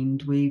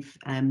coarse-grained. We've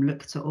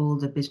looked at all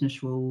the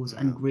business rules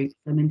and grouped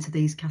them into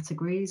these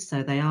categories,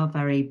 so they are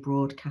very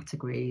broad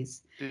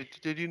categories.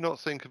 Did you not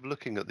think of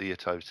looking at the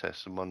ITO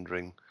tests and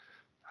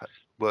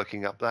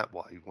working up that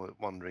way,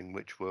 wondering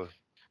which were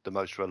the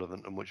most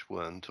relevant and which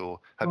weren't,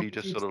 or have you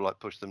just sort of like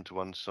pushed them to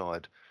one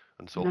side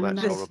and thought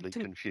that's horribly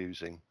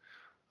confusing?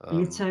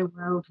 The ITO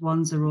World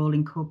ones are all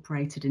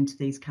incorporated into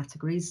these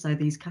categories, so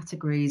these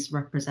categories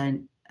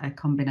represent a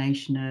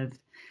combination of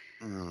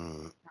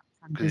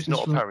because it's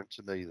not apparent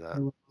to me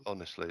that,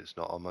 honestly, it's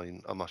not. I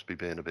mean, I must be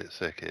being a bit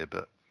thick here,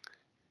 but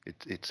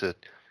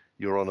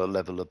you're on a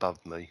level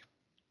above me.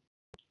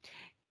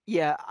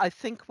 Yeah, I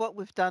think what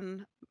we've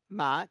done,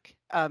 Mark,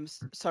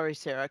 sorry,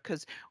 Sarah,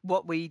 because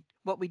what we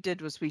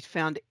did was we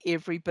found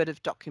every bit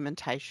of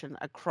documentation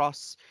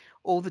across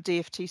all the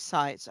DFT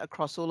sites,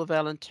 across all of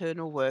our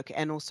internal work,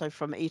 and also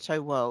from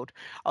ITO World,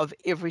 of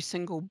every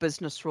single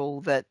business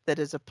rule that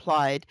is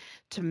applied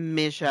to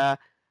measure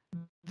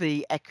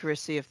the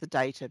accuracy of the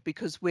data,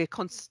 because we're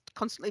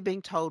constantly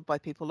being told by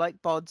people like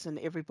BODS and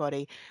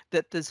everybody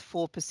that there's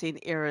 4%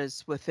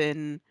 errors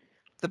within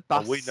the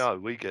bus. Oh, we know,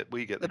 we get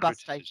the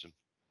criticism.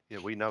 Yeah,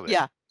 we know it.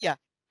 Yeah.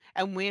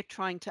 And we're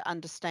trying to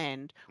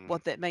understand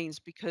what that means,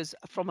 because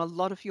from a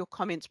lot of your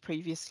comments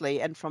previously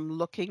and from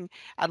looking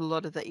at a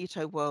lot of the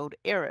ITO World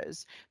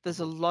errors, there's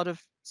a lot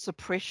of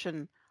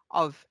suppression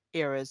of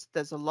errors.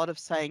 There's a lot of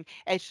saying,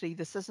 actually,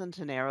 this isn't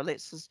an error.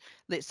 Let's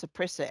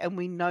suppress it. And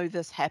we know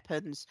this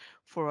happens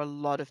for a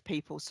lot of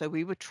people. So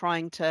we were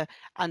trying to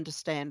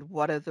understand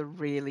what are the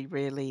really,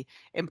 really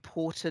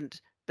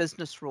important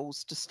business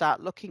rules to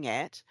start looking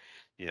at.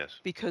 Yes.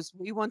 Because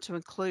we want to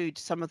include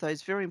some of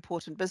those very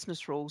important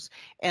business rules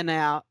in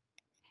our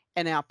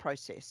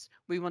process.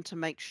 We want to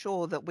make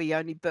sure that we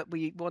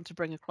want to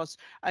bring across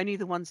only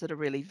the ones that are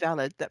really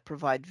valid, that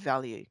provide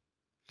value.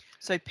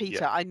 So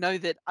Peter, I know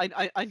that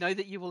I know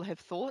that you will have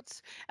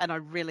thoughts, and I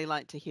really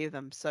like to hear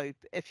them. So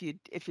if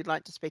you'd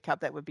like to speak up,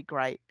 that would be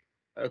great.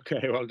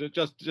 Okay, well,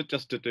 just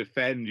to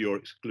defend your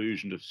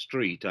exclusion of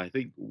street, I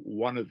think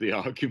one of the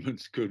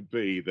arguments could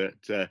be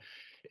that,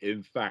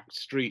 in fact,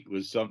 street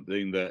was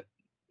something that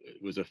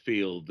was a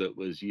field that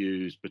was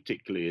used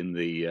particularly in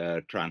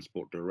the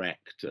Transport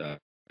Direct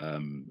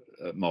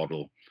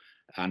model,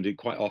 and it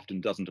quite often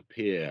doesn't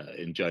appear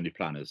in journey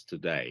planners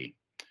today.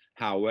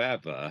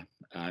 However,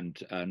 and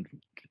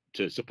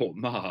to support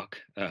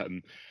Mark,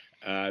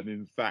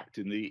 in fact,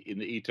 in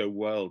the ITO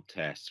World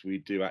tests, we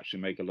do actually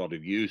make a lot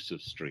of use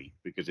of street,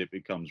 because it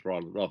becomes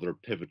rather a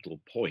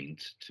pivotal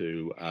point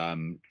to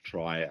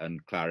try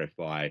and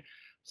clarify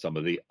some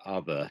of the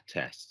other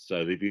tests.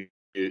 So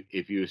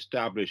if you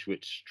establish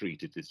which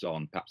street it is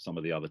on, perhaps some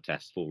of the other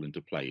tests fall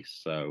into place.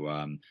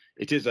 So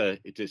it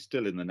is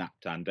still in the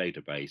NaPTAN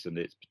database, and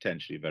it's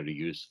potentially a very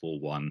useful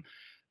one.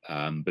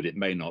 But it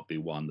may not be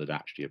one that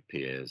actually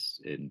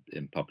appears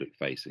in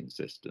public-facing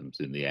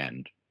systems in the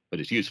end. But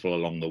it's useful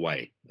along the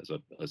way as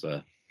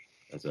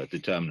a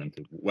determinant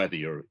of whether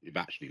you've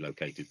actually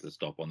located the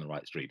stop on the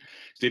right street.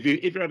 So if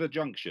you're at a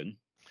junction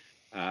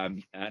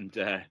and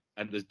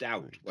there's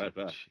doubt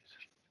whether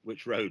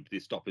which road the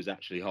stop is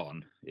actually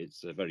on,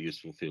 it's a very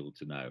useful field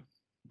to know.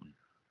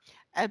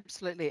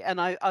 Absolutely, and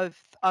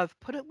I've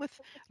put it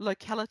with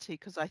locality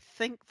because I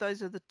think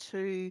those are the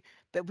two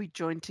that we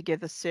joined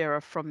together,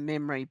 Sarah, from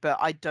memory. But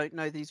I don't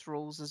know these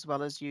rules as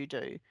well as you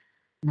do.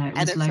 No,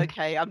 and it's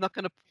okay. I'm not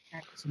going to.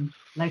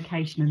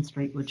 Location and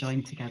street were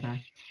joined together.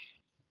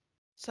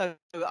 So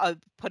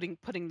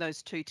putting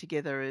those two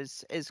together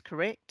is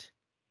correct?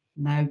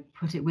 No,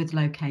 put it with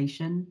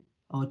location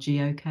or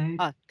geocode.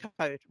 Ah,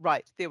 code.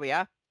 Right, there we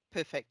are.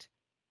 Perfect.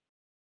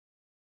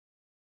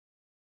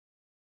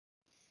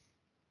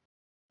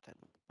 I'm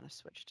going to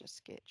switch to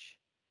sketch.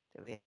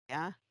 There we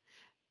are.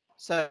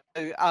 So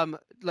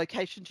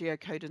location,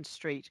 geocode, and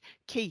street.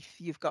 Keith,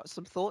 you've got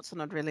some thoughts,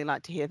 and I'd really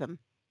like to hear them.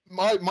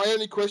 My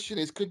only question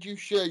is, could you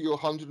share your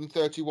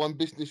 131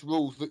 business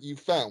rules that you've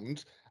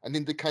found and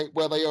indicate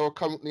where they are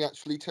currently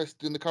actually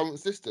tested in the current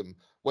system,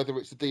 whether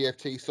it's the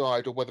DFT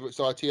side or whether it's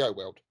ITO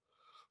world?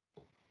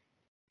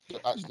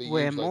 That actually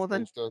use those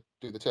rules to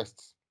do the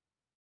tests.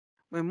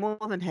 We're more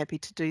than happy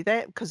to do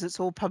that because it's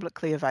all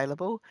publicly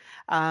available.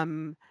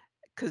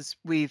 Because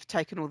we've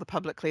taken all the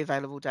publicly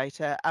available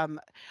data.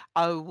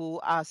 I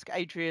will ask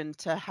Adrian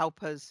to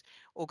help us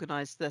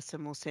organise this,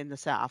 and we'll send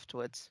this out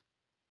afterwards.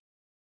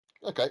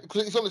 Okay,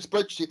 because it's on a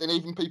spreadsheet, then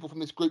even people from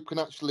this group can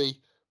actually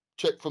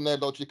check from their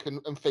logic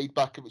and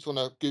feedback. If it's on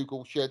a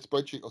Google shared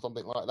spreadsheet or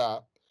something like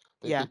that,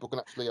 then people can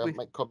actually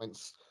make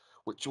comments,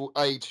 which will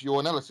aid your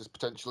analysis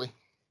potentially.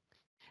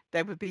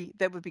 That would be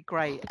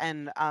great,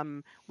 and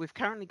we've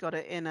currently got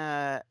it in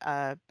a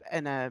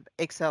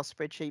Excel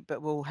spreadsheet,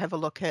 but we'll have a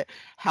look at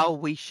how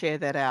we share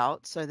that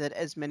out so that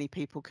as many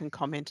people can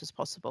comment as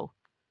possible.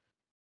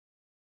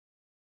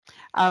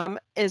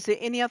 Is there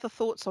any other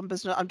thoughts on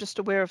business? I'm just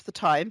aware of the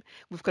time.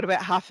 We've got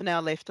about half an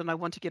hour left, and I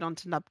want to get on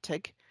to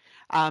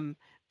NaPTAN,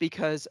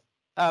 because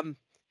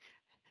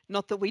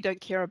not that we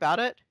don't care about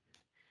it,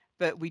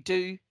 but we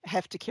do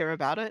have to care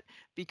about it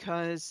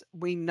because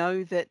we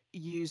know that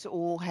you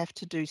all have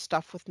to do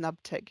stuff with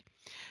NaPTAN.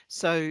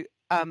 So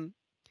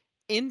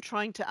in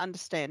trying to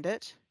understand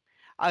it,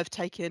 I've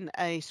taken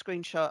a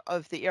screenshot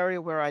of the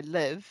area where I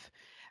live,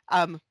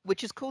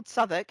 which is called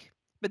Southwark,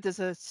 but there's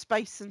a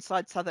space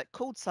inside Southwark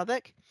called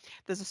Southwark.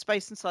 There's a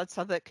space inside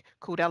Southwark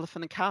called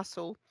Elephant and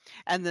Castle,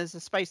 and there's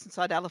a space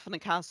inside Elephant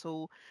and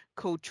Castle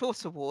called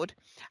Chaucer Ward,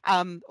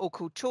 or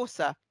called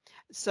Chaucer.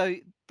 So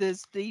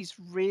there's these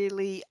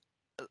really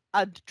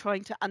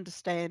trying to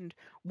understand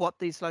what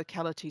these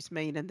localities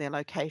mean and their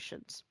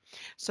locations.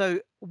 So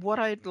what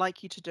I'd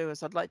like you to do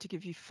is I'd like to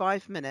give you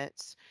 5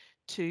 minutes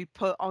to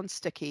put on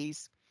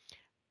stickies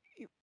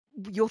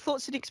your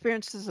thoughts and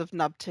experiences of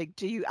NaPTAN.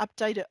 Do you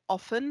update it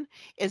often?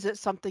 Is it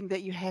something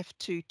that you have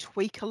to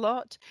tweak a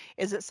lot?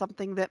 Is it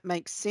something that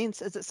makes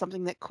sense? Is it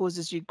something that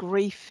causes you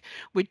grief?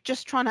 We're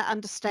just trying to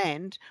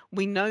understand.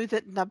 We know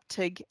that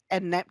NaPTAN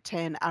and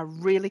NaPTAN are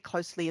really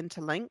closely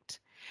interlinked,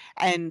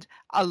 and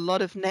a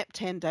lot of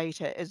NaPTAN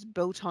data is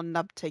built on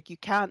NaPTAN. You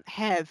can't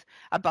have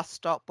a bus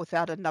stop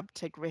without a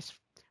NaPTAN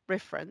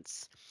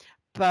reference,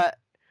 but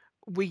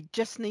we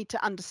just need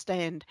to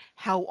understand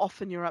how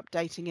often you're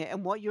updating it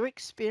and what your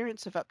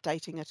experience of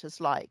updating it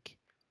is like.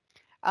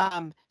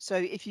 So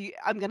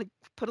I'm going to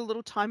put a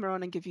little timer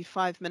on and give you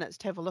 5 minutes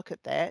to have a look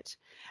at that,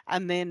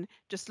 and then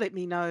just let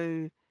me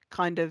know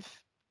kind of,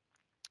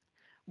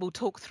 we'll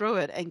talk through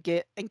it and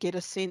get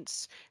a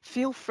sense.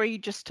 Feel free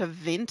just to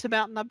vent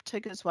about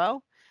NaPTAN as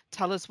well.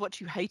 Tell us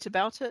what you hate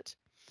about it.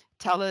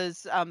 Tell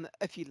us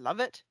if you love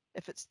it,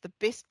 if it's the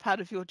best part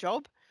of your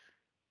job.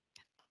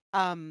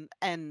 And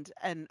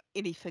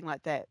anything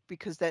like that,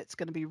 because that's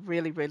going to be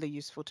really, really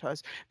useful to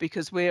us,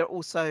 because we're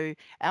also,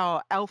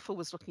 our alpha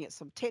was looking at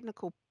some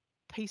technical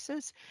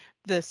pieces.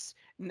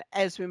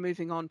 As we're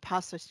moving on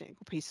past those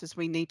technical pieces,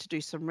 we need to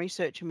do some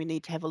research and we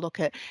need to have a look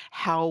at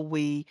how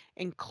we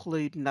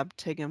include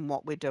NaPTAN in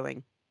what we're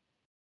doing.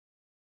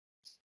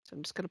 So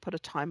I'm just going to put a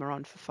timer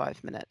on for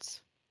 5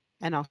 minutes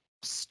and I'll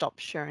stop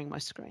sharing my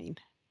screen.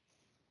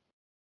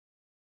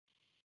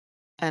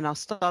 And I'll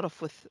start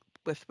off with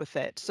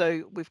that.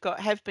 So we've got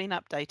have been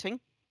updating.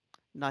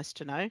 Nice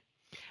to know.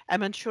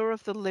 I'm unsure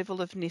of the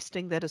level of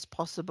nesting that is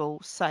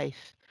possible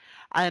safe.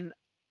 And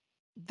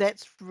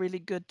that's really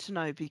good to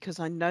know,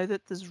 because I know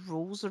that there's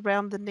rules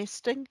around the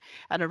nesting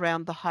and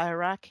around the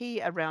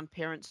hierarchy, around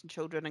parents and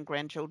children and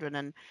grandchildren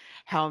and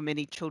how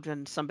many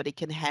children somebody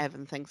can have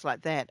and things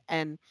like that.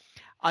 And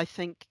I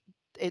think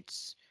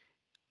it's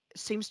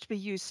seems to be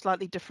used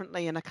slightly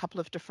differently in a couple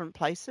of different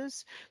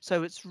places.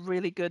 So it's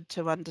really good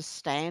to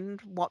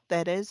understand what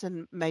that is,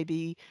 and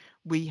maybe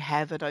we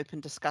have an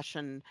open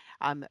discussion.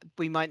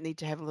 We might need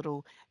to have a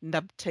little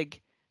NaPTAN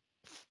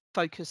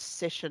focus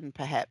session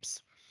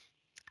perhaps.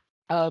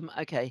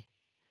 Okay.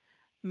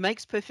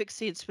 Makes perfect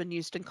sense when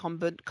used in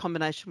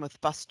combination with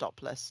bus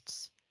stop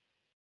lists.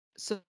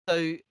 So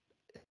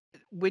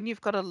when you've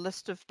got a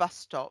list of bus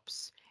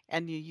stops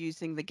and you're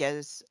using the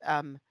GAS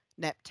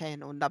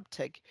NaPTAN or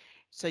NaPTAN,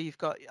 so you've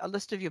got a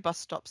list of your bus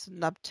stops in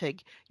NaPTAN,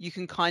 you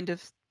can kind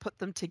of put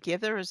them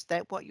together. Is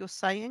that what you're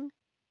saying?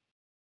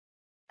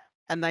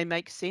 And they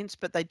make sense,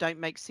 but they don't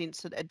make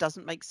sense. It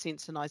doesn't make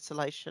sense in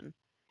isolation.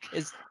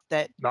 Is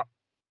that? No,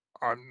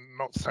 I'm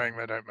not saying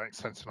they don't make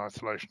sense in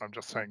isolation. I'm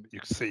just saying that you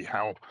can see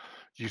how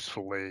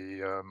useful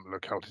the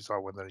localities are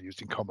when they're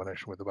used in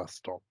combination with the bus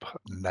stop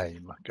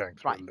name going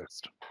through a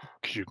list,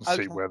 because you can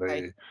see where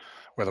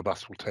the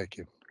bus will take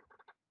you.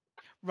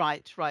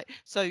 Right.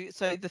 So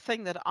the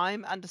thing that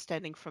I'm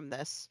understanding from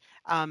this,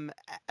 and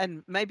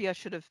maybe I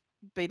should have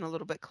been a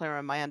little bit clearer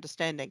in my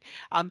understanding.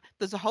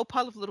 There's a whole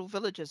pile of little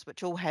villages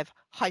which all have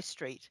high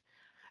street,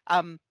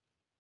 um,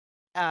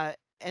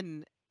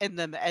 in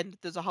them, and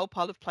there's a whole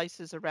pile of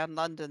places around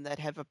London that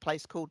have a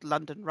place called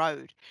London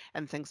Road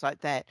and things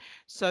like that.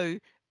 So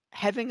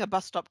having a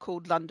bus stop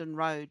called London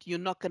Road, you're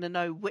not going to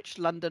know which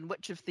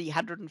of the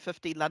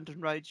 150 London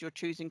roads you're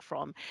choosing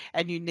from,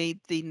 and you need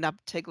the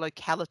NaPTAN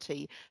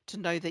locality to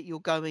know that you're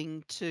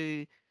going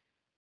to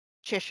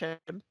Chesham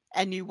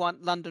and you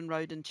want London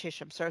Road in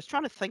Chesham. So I was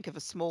trying to think of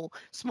a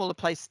smaller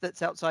place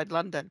that's outside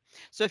London.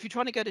 So if you're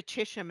trying to go to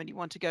Chesham and you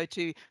want to go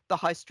to the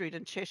High Street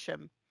in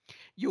Chesham,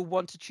 you'll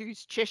want to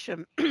choose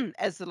Chesham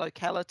as the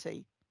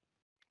locality.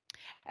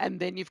 And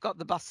then you've got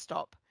the bus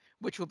stop,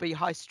 which will be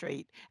High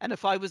Street. And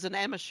if I was in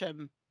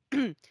Amersham,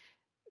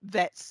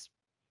 that's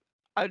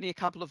only a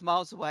couple of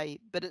miles away,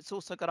 but it's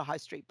also got a high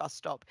street bus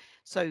stop.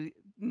 So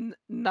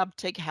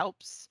NaPTAN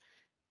helps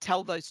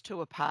tell those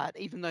two apart,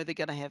 even though they're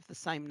going to have the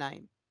same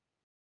name.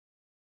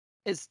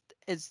 Is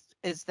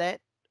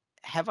that,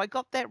 have I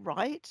got that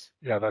right?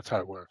 Yeah, that's how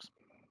it works.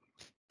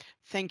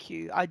 Thank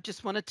you. I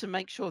just wanted to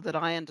make sure that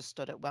I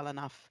understood it well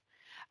enough.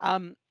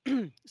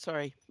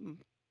 Sorry.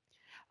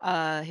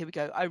 Here we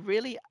go. I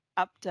really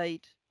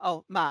update.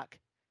 Oh, Mark,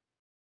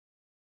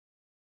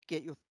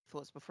 get your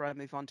thoughts before I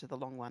move on to the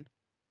long one.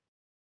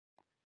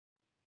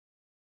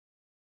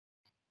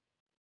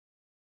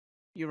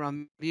 You're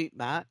on mute,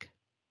 Mark.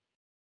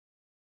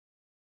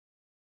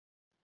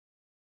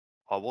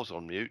 I was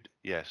on mute.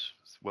 Yes,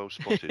 well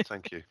spotted.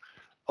 Thank you.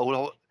 Oh,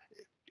 well,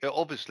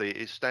 obviously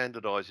it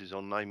standardises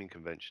on naming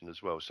convention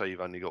as well. So you've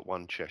only got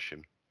one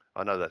Chesham.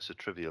 I know that's a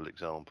trivial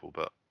example,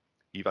 but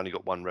you've only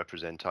got one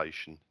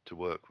representation to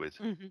work with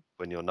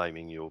when you're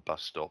naming your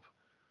bus stop.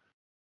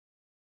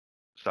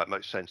 So that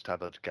makes sense to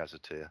have a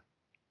gazetteer.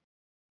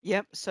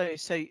 Yep. So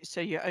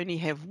you only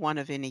have one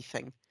of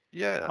anything.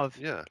 Yeah.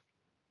 Yeah.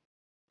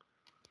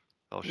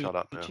 I'll shut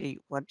up now.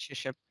 One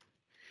Chesham.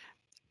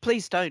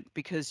 Please don't,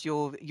 because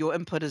your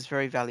input is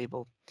very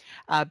valuable.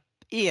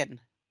 Ian.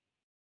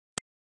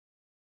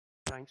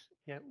 Thanks.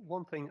 Yeah,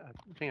 one thing, I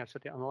think I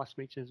said it on the last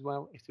meeting as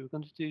well, if they were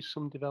going to do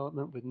some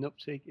development with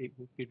NaPTAN, it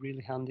would be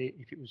really handy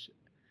if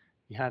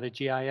you had a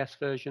GIS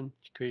version,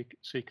 so you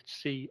could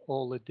see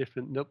all the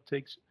different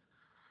NaPTANs,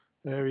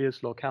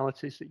 areas,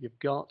 localities that you've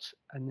got,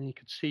 and then you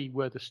could see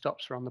where the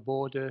stops are on the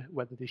border,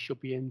 whether they should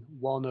be in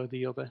one or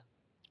the other.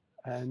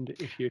 And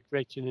if you're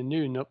creating a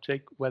new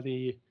NaPTAN,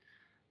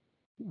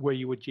 where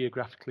you would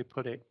geographically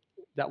put it,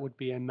 that would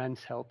be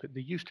immense help.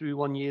 There used to be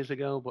one years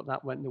ago, but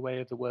that went the way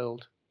of the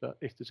world. But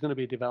if there's going to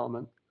be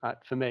development,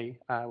 for me,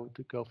 I would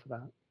go for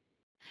that.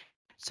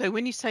 So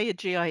when you say a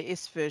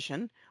GIS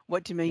version,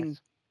 what do you mean? Yes.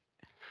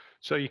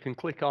 So you can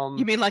click on.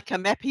 You mean like a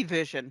mapping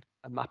version?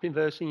 A mapping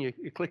version.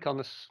 You click on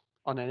this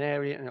on an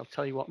area, and it'll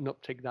tell you what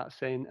NaPTAN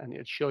that's in, and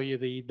it'll show you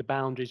the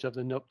boundaries of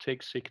the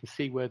NaPTAN, so you can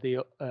see where they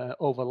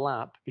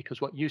overlap. Because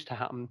what used to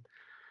happen,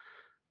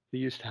 they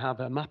used to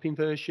have a mapping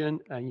version,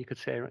 and you could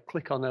say,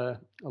 click on a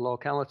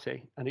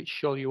locality, and it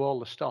show you all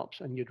the stops,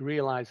 and you'd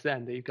realize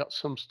then that you've got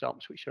some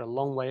stops which are a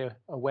long way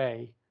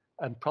away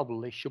and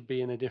probably should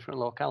be in a different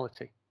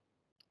locality.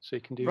 So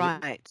you can do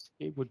right.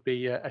 It would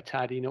be a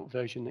tidying up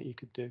version that you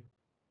could do.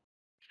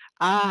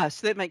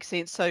 So that makes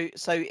sense. So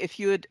if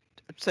you would,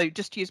 so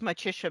just use my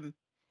Chesham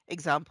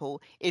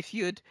example, if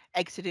you'd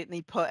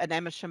accidentally put an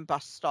Amersham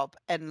bus stop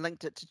and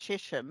linked it to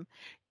Chesham,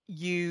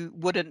 you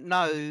wouldn't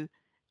know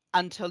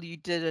until you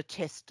did a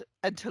test,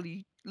 until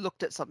you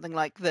looked at something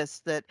like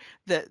this, that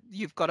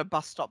you've got a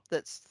bus stop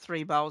that's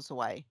 3 miles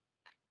away.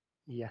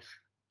 Yes.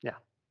 Yeah.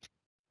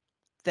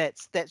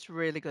 That's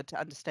really good to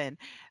understand.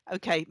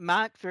 Okay,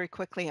 Mark, very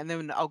quickly, and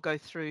then I'll go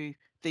through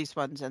these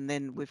ones, and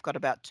then we've got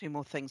about 2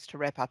 more things to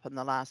wrap up in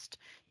the last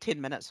 10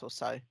 minutes or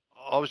so.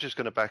 I was just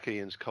going to back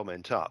Ian's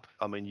comment up.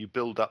 I mean, you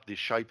build up the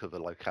shape of a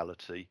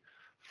locality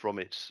from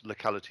its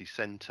locality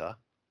centre.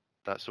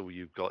 That's all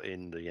you've got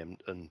in the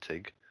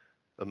TIG,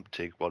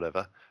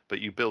 whatever.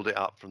 But you build it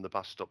up from the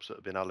bus stops that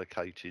have been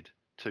allocated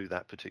to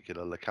that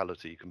particular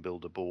locality. You can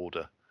build a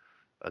border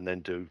and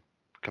then do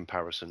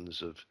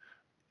comparisons of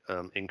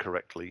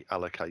incorrectly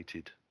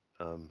allocated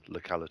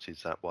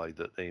localities that way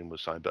that Ian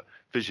was saying. But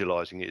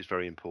visualising it is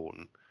very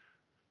important.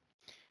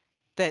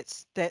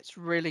 That's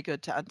really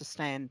good to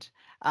understand.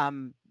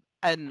 And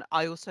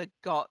I also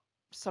got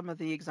some of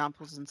the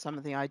examples and some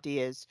of the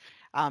ideas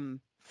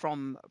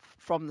from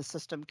the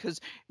system, because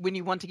when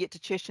you want to get to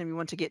Chesham, you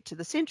want to get to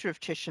the centre of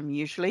Chesham.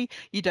 Usually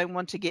you don't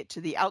want to get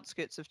to the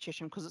outskirts of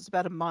Chesham because it's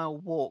about a mile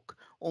walk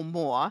or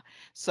more.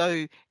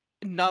 So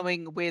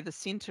knowing where the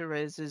centre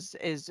is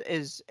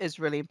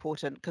really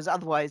important, because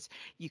otherwise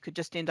you could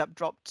just end up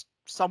dropped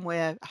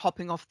somewhere,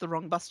 hopping off the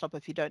wrong bus stop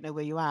if you don't know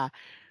where you are.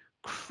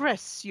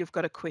 Chris, you've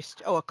got a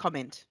question or a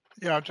comment.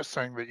 Yeah, I'm just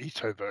saying the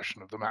ETO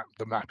version of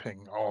the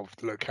mapping of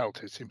the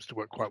locality seems to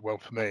work quite well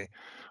for me.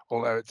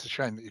 Although it's a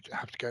shame that you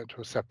have to go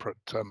into a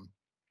separate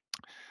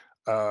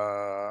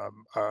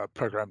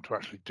program to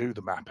actually do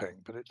the mapping,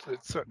 but it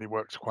certainly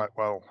works quite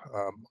well,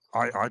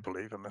 I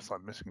believe, unless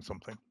I'm missing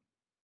something.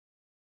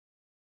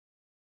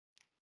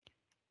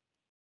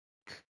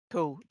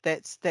 Cool.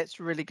 That's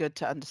really good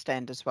to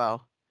understand as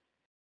well.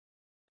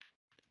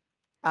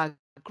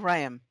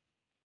 Graham.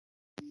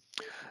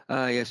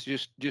 Yes,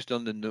 just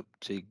on the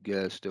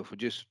NUPTIG stuff,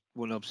 just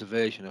one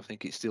observation. I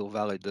think it's still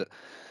valid that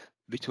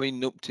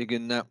between NUPTIG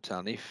and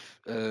NaPTAN, if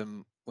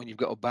when you've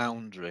got a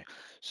boundary,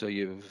 so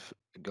you've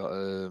got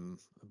a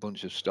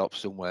bunch of stops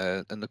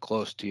somewhere and they're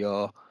close to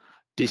your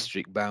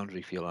district boundary,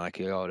 if you like,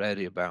 or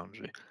area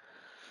boundary,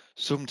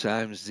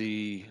 sometimes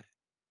the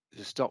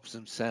stops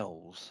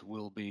themselves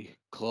will be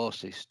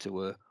closest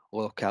to a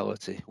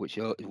locality which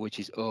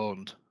is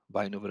owned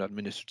by another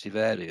administrative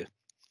area.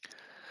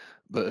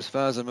 But as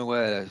far as I'm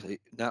aware,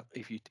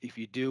 if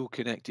you do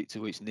connect it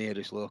to its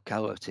nearest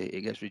locality,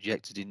 it gets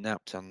rejected in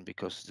NaPTAN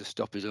because the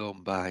stop is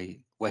owned by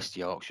West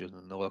Yorkshire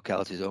and the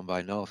locality is owned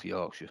by North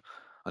Yorkshire.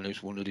 And I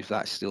just wondered if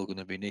that's still going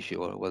to be an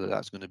issue or whether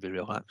that's going to be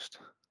relaxed.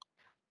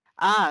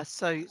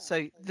 So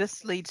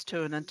this leads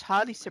to an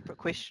entirely separate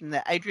question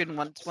that Adrian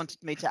once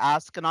wanted me to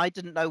ask, and I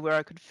didn't know where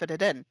I could fit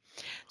it in.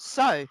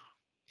 So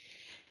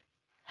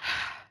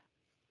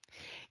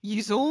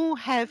you all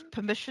have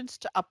permissions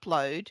to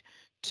upload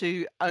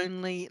to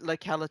only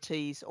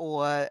localities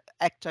or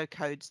ACTO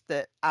codes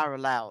that are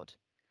allowed.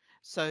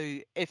 So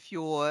if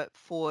you're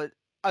for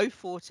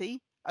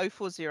 040,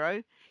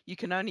 you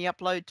can only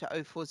upload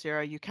to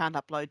 040. You can't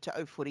upload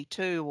to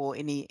 042 or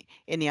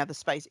any other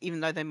space, even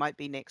though they might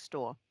be next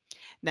door.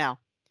 Now,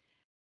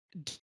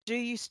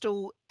 is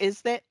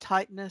that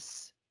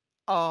tightness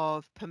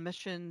of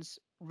permissions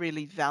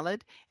really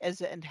valid?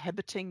 Is it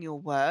inhibiting your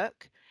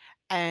work?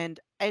 And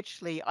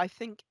actually, I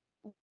think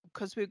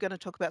because we're going to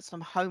talk about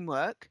some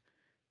homework,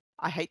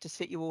 I hate to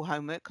set you all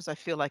homework because I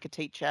feel like a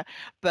teacher,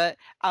 but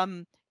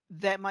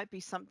that might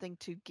be something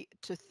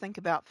to think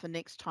about for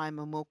next time,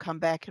 and we'll come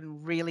back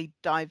and really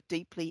dive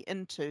deeply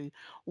into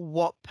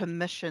what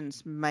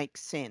permissions make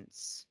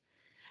sense.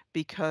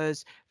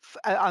 Because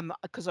I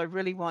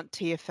really want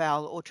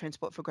TfL or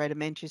Transport for Greater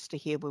Manchester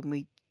here when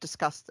we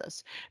discuss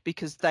this,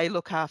 because they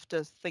look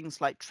after things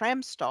like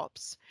tram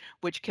stops,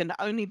 which can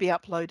only be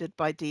uploaded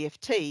by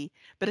DFT,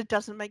 but it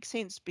doesn't make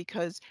sense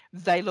because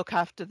they look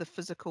after the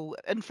physical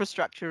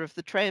infrastructure of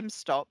the tram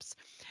stops,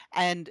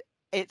 and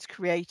it's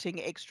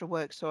creating extra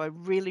work. So I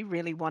really,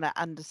 really want to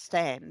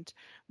understand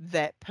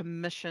that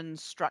permission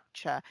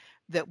structure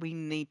that we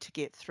need to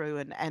get through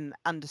and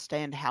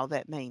understand how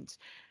that means.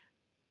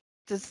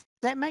 Does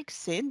that make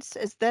sense?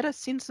 Is that a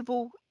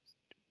sensible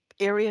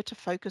area to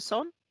focus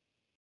on?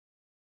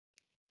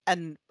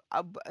 And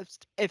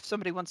if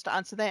somebody wants to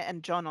answer that,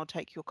 and John, I'll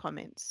take your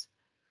comments.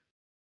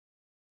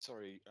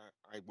 Sorry,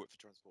 I work for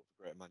Transport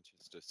for Greater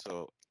Manchester,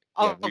 so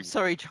yeah,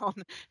 sorry,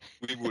 John.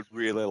 We would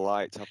really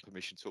like to have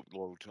permission to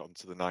upload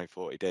onto the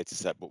 940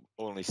 dataset, but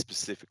only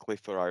specifically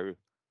for our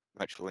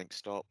Metrolink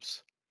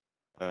stops.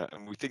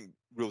 And we think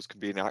rules can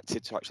be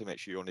enacted to actually make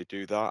sure you only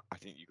do that. I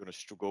think you're going to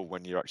struggle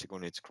when you're actually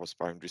going into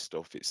cross-boundary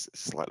stuff. It's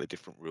slightly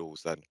different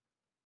rules then.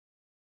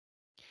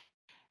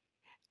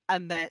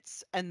 And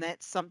that's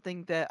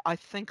something that I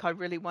think I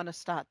really want to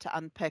start to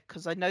unpack,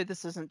 because I know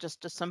this isn't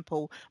just a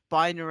simple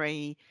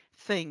binary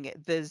thing.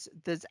 There's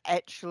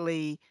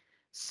actually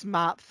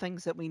smart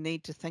things that we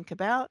need to think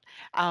about.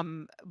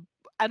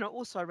 And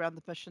also around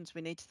the missions,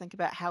 we need to think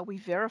about how we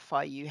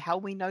verify you, how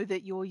we know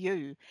that you're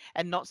you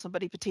and not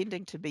somebody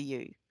pretending to be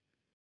you.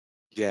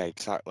 Yeah,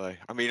 exactly.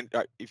 I mean,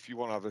 if you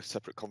want to have a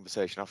separate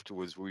conversation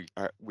afterwards, we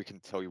can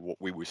tell you what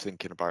we were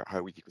thinking about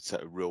how we could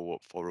set a rule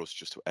up for us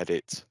just to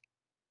edit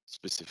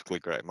specifically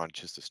Greater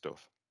Manchester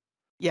stuff.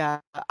 Yeah,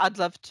 I'd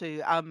love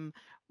to.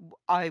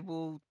 I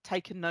will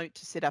take a note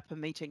to set up a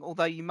meeting,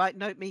 although you might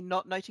note me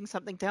not noting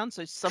something down,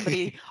 so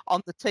somebody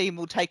on the team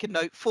will take a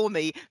note for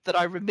me that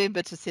I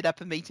remember to set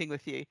up a meeting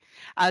with you.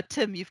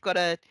 Tim, you've got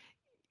a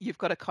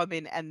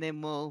comment, and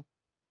then we'll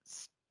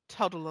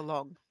toddle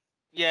along.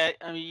 Yeah,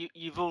 I mean,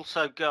 you've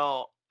also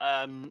got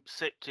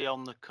Sipti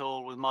on the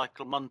call with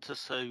Michael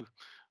Muntus, who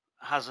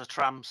has a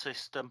tram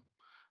system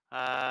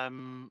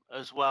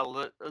as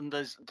well, and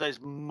there's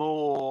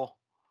more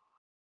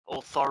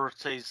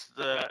authorities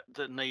that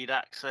need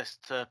access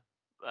to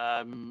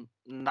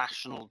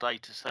national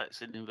data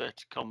sets in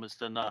inverted commas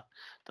than I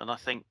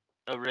think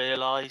are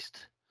realised.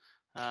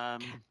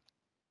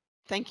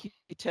 Thank you,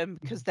 Tim,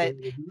 because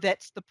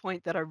that's the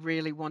point that I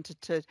really wanted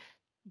to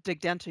dig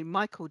down to.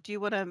 Michael, do you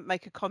want to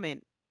make a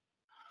comment?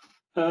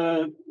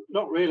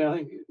 Not really. I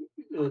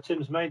think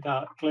Tim's made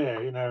that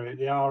clear. You know,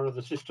 there are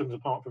other systems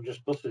apart from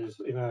just buses.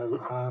 You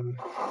know,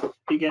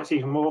 it gets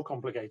even more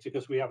complicated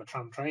because we have a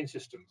tram train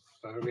system.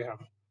 So we have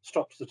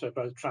stops that are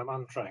both tram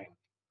and train.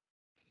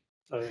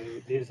 So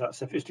there's that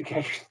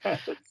sophistication.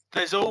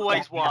 There's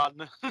always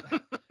one.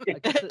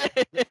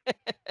 The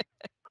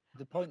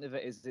point of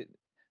it is that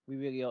we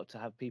really ought to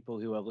have people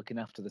who are looking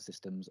after the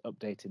systems,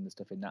 updating the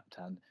stuff in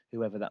NaPTAN,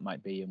 whoever that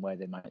might be and where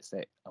they might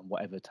sit and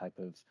whatever type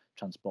of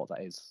transport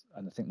that is.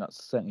 And I think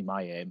that's certainly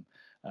my aim.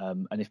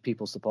 And if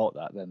people support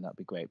that, then that'd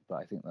be great. But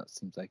I think that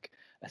seems like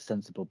a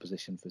sensible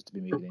position for us to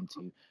be moving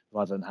into,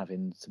 rather than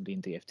having somebody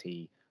in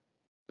DFT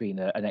being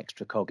an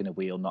extra cog in a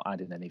wheel, not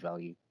adding any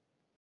value.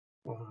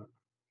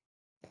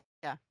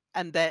 Yeah,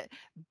 and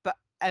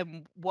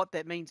what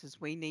that means is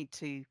we need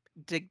to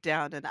dig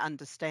down and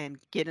understand,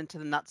 get into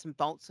the nuts and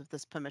bolts of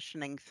this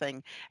permissioning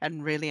thing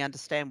and really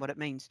understand what it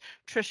means.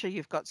 Trisha,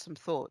 you've got some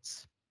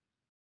thoughts.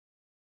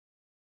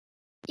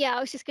 Yeah,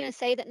 I was just going to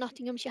say that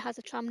Nottinghamshire has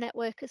a tram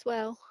network as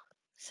well.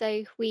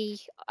 So we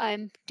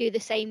do the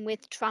same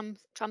with tram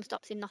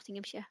stops in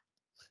Nottinghamshire.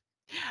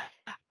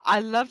 I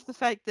love the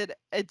fact that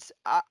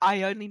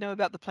I only know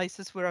about the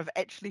places where I've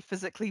actually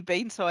physically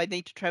been, so I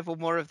need to travel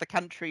more of the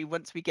country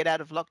once we get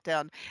out of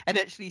lockdown and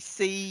actually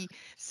see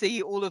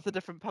all of the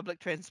different public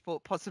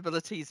transport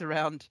possibilities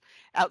around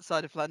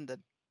outside of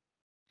London.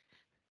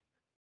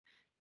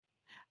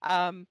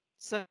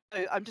 So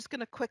I'm just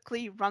going to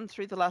quickly run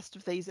through the last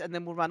of these, and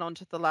then we'll run on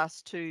to the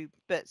last two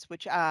bits,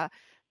 which are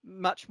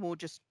much more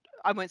just,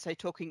 I won't say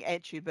talking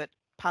at you, but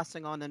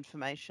passing on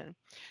information.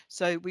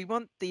 So we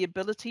want the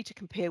ability to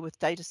compare with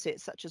data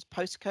sets such as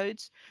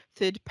postcodes.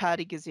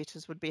 Third-party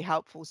gazetters would be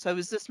helpful. So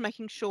is this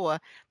making sure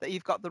that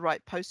you've got the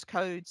right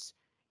postcodes,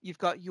 you've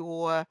got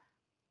your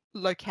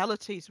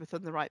localities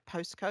within the right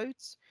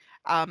postcodes?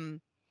 And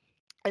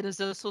is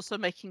this also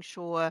making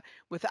sure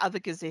with other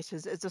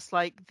gazetters, is this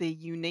like the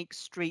unique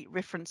street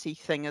referencey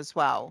thing as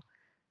well?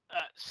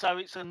 So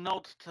it's a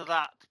nod to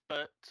that,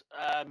 but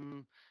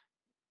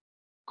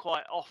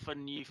quite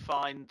often you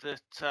find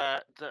that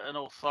that an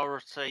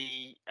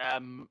authority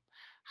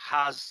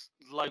has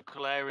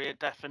local area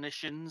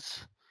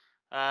definitions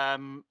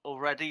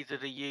already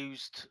that are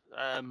used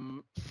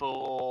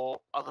for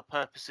other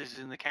purposes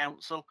in the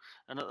council,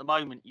 and at the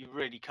moment you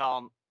really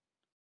can't.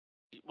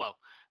 Well,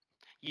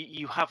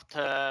 you have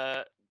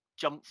to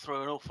jump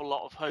through an awful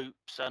lot of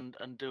hoops and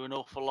do an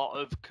awful lot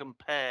of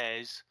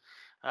compares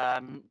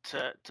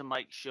to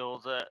make sure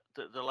that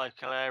the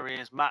local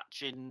areas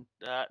match in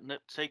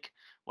NaPTIC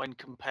when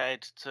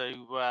compared to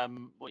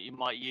what you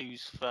might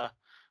use for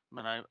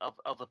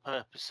other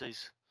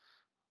purposes.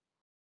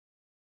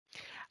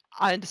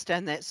 I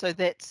understand that. So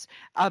that's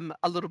a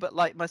little bit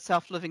like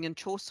myself living in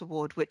Chaucer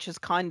Ward, which is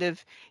kind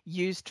of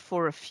used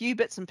for a few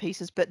bits and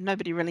pieces, but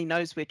nobody really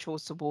knows where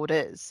Chaucer Ward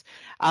is,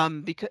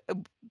 because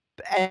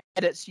and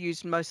it's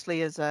used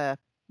mostly as a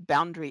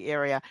boundary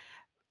area,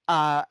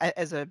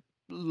 as a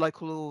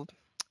local,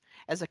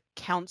 as a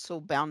council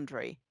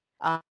boundary.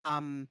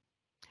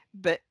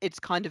 But it's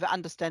kind of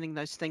understanding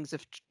those things.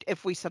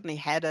 If we suddenly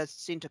had a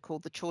centre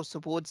called the Chaucer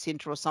Ward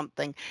Centre or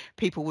something,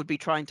 people would be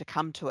trying to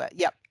come to it.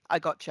 Yep. I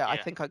gotcha. Yeah. I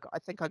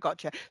think I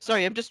gotcha.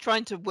 Sorry, I'm just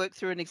trying to work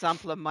through an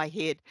example in my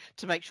head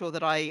to make sure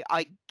that I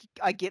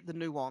get the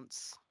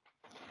nuance.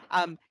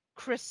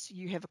 Chris,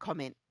 you have a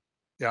comment.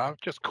 Yeah, I'll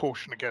just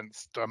caution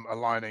against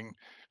aligning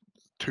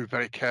too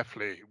very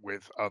carefully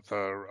with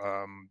other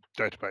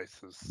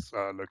databases,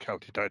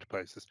 locality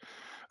databases,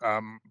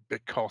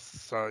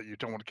 because you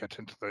don't want to get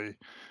into the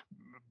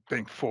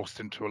being forced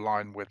into a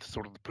line with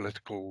sort of the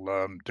political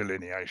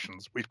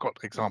delineations. We've got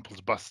examples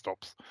of bus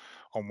stops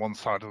on one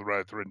side of the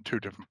road that are in two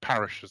different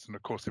parishes, and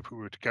of course if we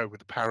were to go with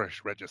the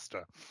parish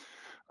register,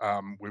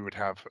 we would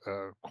have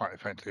quite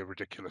faintly a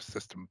ridiculous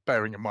system,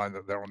 bearing in mind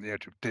that they're on the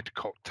edge of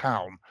Didcot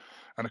town.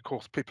 And of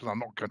course, people are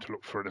not going to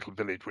look for a little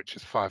village which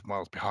is 5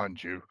 miles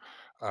behind you,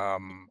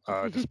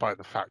 despite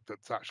the fact that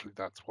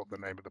that's what the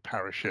name of the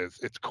parish is.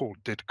 It's called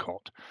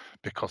Didcot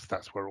because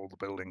that's where all the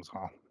buildings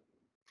are.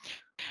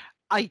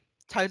 I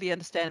totally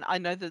understand. I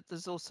know that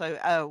there's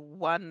also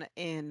one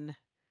in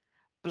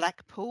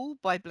Blackpool,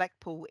 by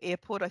Blackpool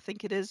Airport, I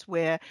think it is,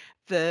 where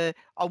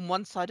on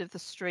one side of the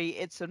street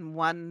it's in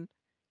one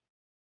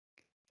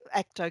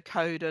ACTO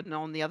code, and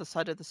on the other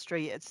side of the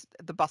street it's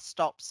the bus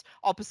stops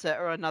opposite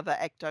or another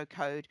ACTO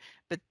code,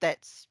 but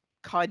that's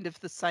kind of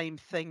the same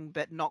thing,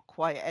 but not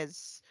quite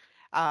as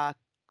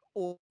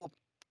or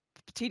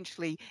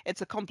potentially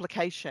it's a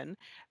complication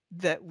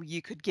that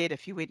you could get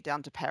if you went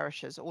down to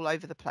parishes all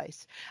over the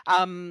place.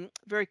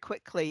 Very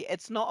quickly,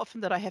 it's not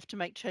often that I have to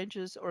make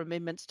changes or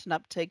amendments to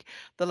NaPTIC.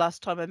 The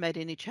last time I made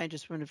any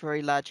changes when a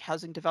very large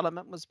housing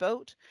development was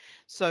built.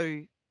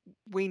 So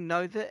we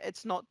know that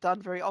it's not done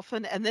very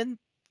often. And then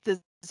there's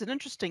an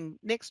interesting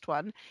next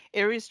one.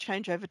 Areas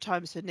change over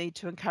time, so need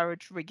to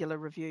encourage regular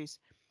reviews.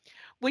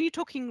 When you're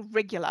talking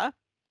regular,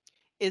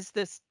 is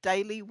this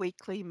daily,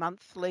 weekly,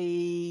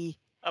 monthly?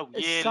 Oh,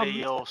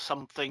 yearly or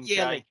something,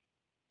 yearly. Jay.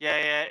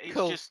 Yeah, it's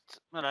cool. just,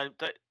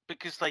 that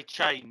because they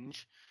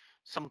change,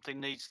 something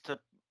needs to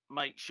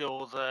make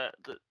sure that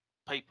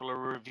people are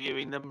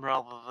reviewing them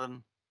rather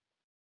than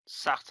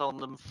sat on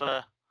them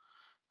for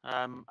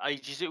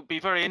ages. It would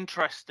be very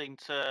interesting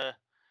to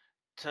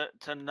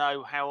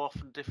know how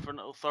often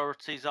different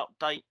authorities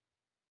update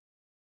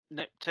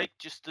NaPTIC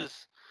just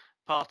as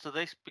part of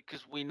this,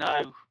 because we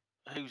know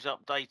who's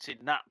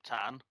updated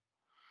NaPTAN,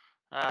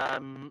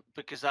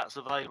 because that's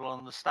available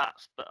on the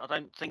stats. But I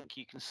don't think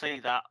you can see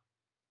that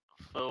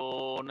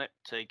for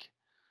NaPTIC.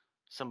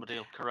 Somebody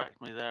will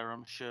correct me there,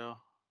 I'm sure.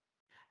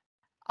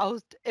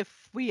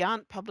 If we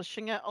aren't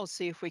publishing it, I'll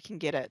see if we can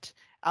get it.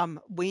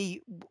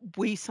 We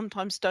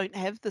sometimes don't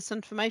have this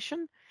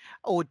information,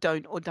 or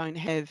don't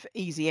have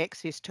easy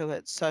access to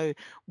it. So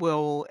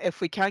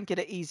if we can't get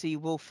it easy,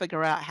 we'll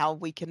figure out how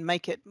we can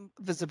make it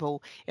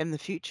visible in the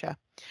future.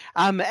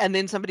 And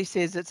then somebody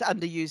says it's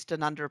underused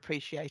and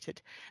underappreciated,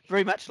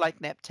 very much like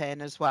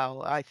NaPTAN as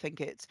well. I think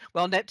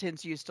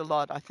NaPTAN's used a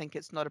lot. I think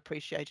it's not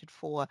appreciated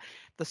for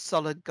the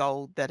solid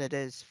gold that it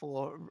is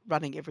for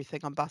running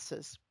everything on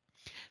buses.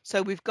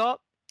 So we've got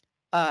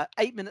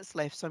 8 minutes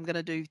left, so I'm going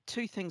to do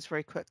two things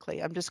very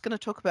quickly. I'm just going to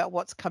talk about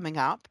what's coming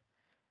up,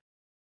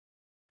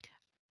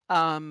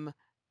 and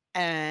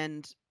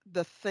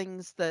the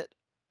things that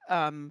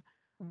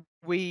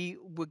we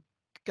were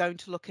going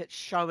to look at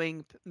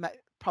showing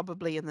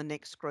probably in the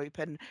next group,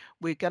 and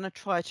we're going to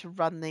try to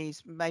run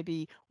these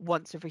maybe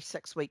once every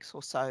 6 weeks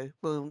or so.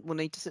 We'll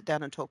need to sit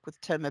down and talk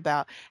with Tim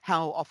about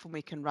how often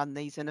we can run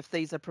these and if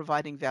these are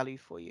providing value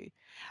for you.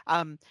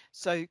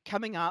 So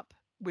coming up,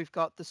 we've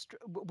got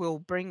we'll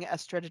bring a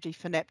strategy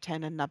for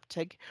NaPTAN and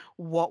NaPTIC,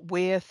 what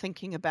we're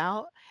thinking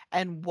about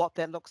and what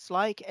that looks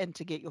like, and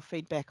to get your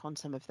feedback on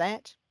some of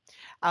that.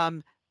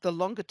 The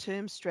longer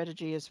term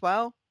strategy as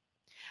well.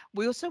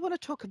 We also want to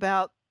talk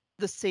about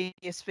the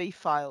CSV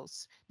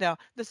files. Now,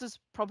 this is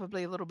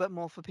probably a little bit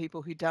more for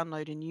people who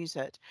download and use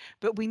it,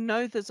 but we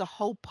know there's a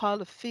whole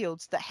pile of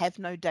fields that have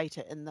no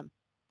data in them.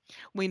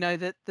 We know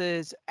that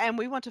and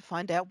we want to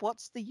find out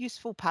what's the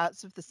useful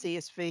parts of the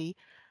CSV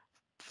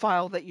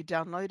file that you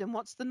download and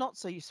what's the not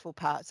so useful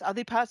parts. Are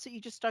there parts that you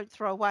just don't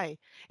throw away?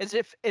 As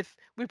if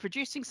we're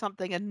producing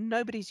something and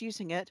nobody's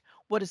using it,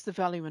 what is the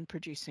value in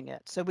producing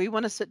it? So we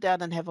want to sit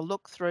down and have a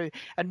look through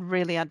and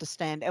really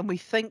understand, and we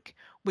think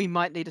we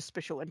might need a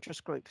special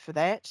interest group for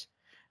that,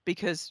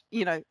 because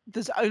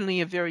there's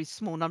only a very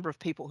small number of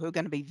people who are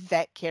going to be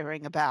that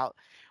caring about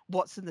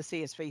what's in the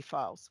CSV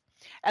files.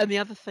 And the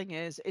other thing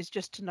is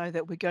just to know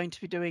that we're going to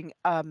be doing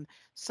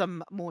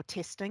some more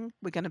testing.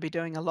 We're going to be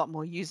doing a lot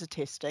more user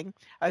testing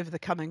over the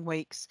coming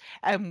weeks,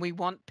 and we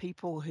want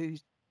people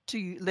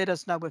to let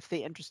us know if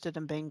they're interested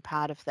in being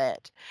part of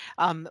that.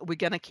 We're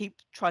going to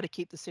try to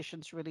keep the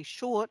sessions really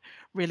short,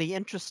 really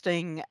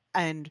interesting,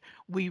 and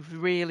we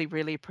really,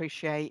 really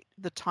appreciate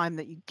the time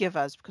that you give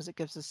us, because it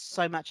gives us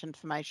so much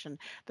information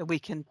that we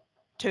can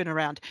turn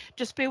around.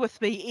 Just bear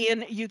with me,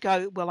 Ian, you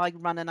go while I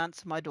run and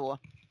answer my door.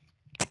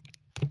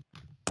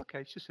 Okay,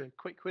 it's just a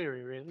quick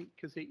query really,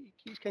 because it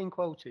keeps getting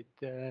quoted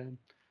that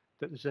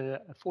there's a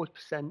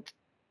 40%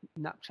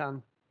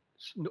 NaPTAN,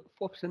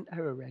 4%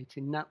 error rate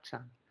in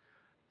NaPTAN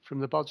from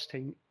the BODS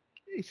team.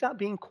 Is that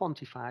being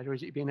quantified, or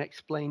is it being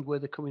explained where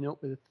they're coming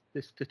up with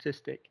this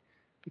statistic?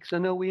 Because I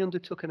know we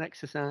undertook an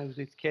exercise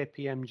with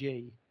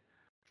KPMG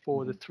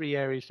for the 3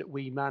 areas that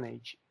we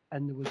manage,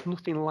 and there was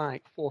nothing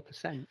like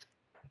 4%.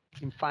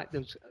 In fact,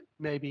 there was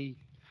maybe,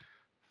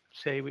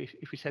 say,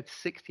 if we said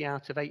 60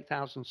 out of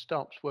 8,000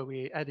 stops where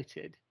we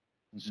edited.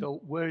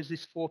 So where is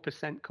this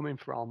 4% coming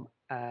from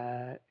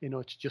in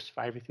order to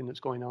justify everything that's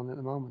going on at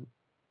the moment?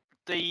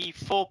 The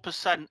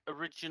 4%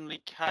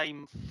 originally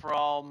came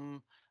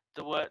from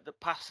the work that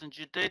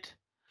Passenger did,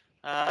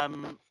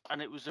 and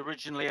it was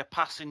originally a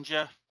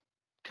passenger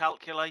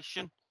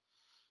calculation.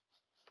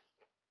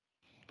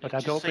 But I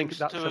don't think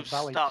that's a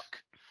valid.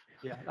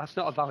 Yeah, that's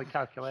not a valid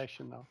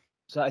calculation, though.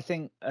 So I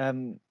think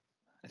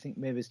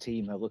Mira's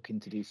team are looking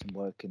to do some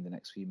work in the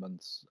next few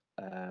months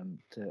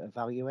to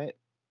evaluate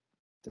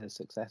the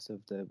success of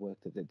the work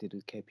that they did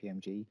with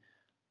KPMG,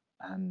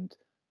 and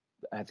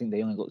I think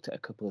they only looked at a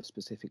couple of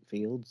specific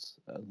fields,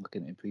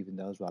 looking at improving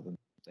those rather than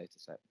the data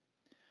set.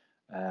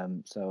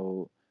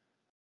 So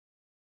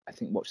I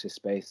think watch this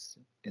space.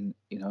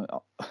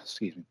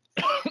 Excuse me,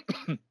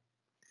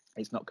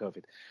 it's not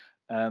COVID.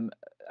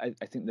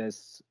 I think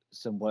there's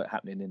some work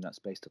happening in that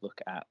space to look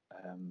at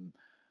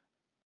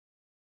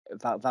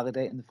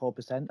validating the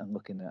 4% and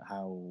looking at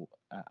how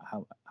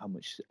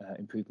much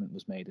improvement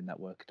was made in that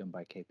work done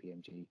by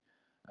KPMG.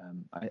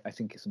 I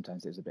think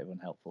sometimes it's a bit of an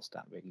unhelpful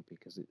stat, really,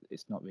 because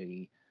it's not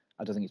really.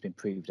 I don't think it's been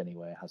proved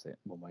anywhere, has it,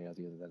 one way or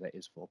the other, that it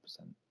is 4%.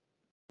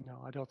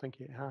 No, I don't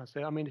think it has.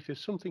 I mean, if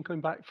there's something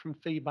coming back from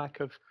feedback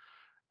of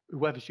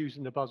whoever's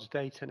using the BODS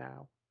data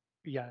now,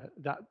 yeah,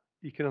 that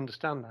you can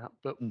understand that.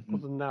 But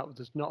other than that,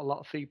 there's not a lot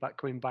of feedback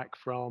coming back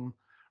from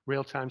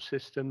real-time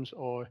systems,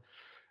 or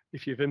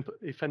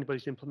if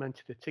anybody's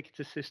implemented a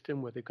ticketer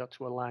system where they've got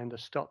to align the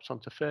stops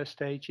onto first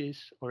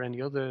stages, or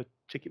any other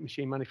ticket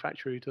machine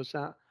manufacturer who does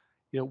that.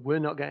 We're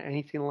not getting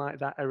anything like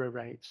that error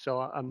rate. So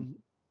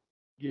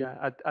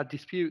I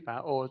dispute that,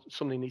 or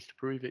somebody needs to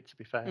prove it, to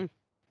be fair.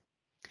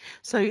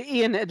 So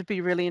Ian, it'd be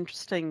really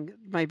interesting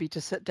maybe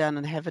to sit down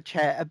and have a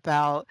chat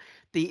about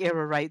the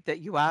error rate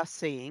that you are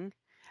seeing,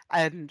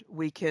 and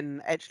we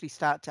can actually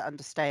start to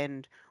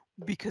understand,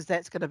 because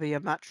that's going to be a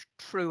much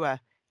truer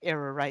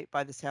error rate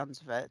by the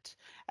sounds of it,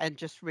 and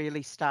just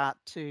really start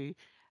to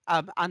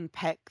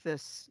unpack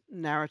this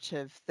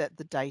narrative that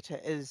the data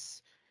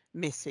is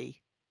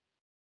messy,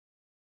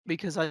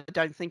 because I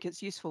don't think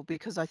it's useful,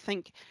 because I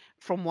think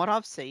from what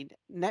I've seen,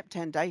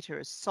 NaPTAN data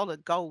is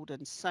solid gold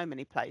in so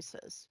many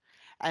places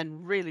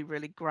and really,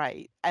 really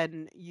great.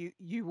 And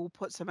you will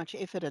put so much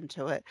effort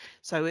into it.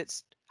 So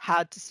it's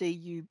hard to see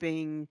you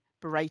being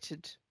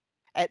berated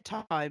at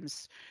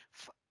times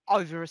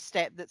over a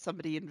stat that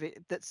somebody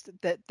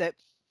that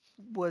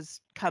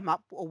was come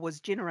up or was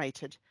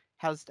generated.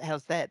 How's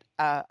that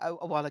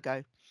a while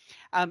ago?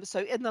 So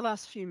in the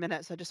last few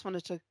minutes, I just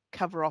wanted to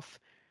cover off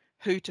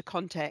who to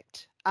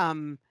contact,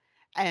 and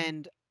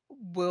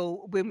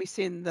when we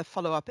send the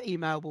follow-up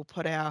email, we'll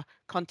put our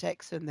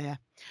contacts in there.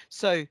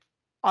 So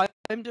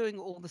I'm doing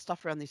all the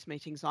stuff around these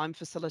meetings. I'm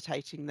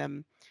facilitating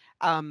them,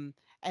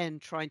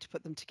 and trying to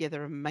put them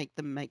together and make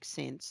them make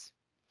sense.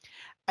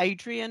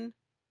 Adrian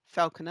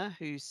Falconer,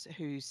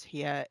 who's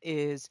here,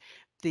 is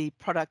the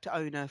product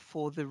owner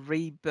for the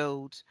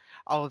rebuild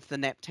of the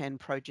NaPTAN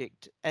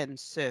project and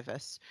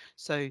service.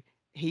 So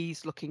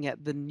he's looking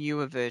at the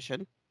newer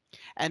version.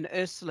 And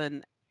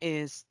Ursuline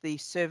is the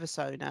service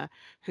owner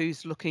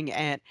who's looking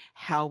at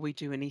how we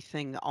do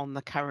anything on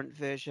the current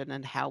version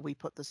and how we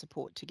put the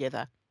support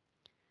together.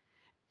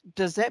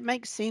 Does that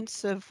make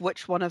sense of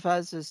which one of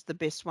us is the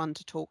best one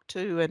to talk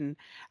to?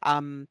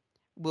 And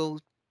we'll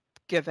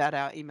give out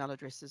our email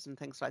addresses and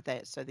things like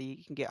that so that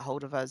you can get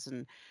hold of us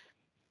and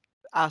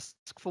ask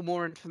for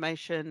more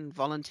information,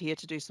 volunteer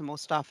to do some more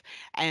stuff.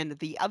 And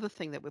the other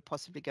thing that we're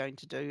possibly going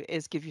to do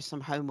is give you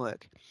some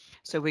homework.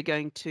 So we're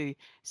going to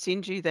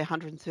send you the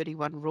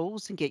 131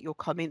 rules and get your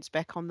comments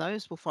back on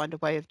those. We'll find a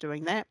way of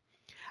doing that.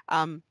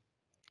 And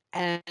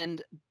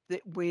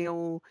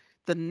the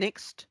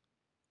next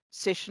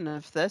session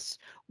of this,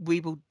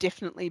 we will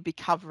definitely be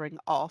covering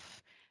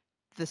off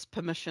this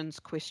permissions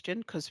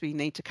question, because we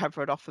need to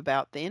cover it off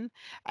about then,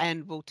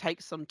 and we'll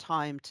take some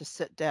time to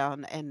sit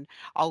down and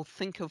I'll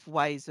think of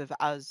ways of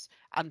us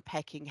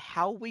unpacking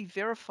how we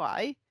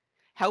verify,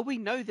 how we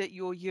know that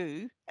you're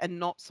you and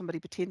not somebody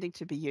pretending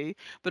to be you,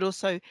 but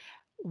also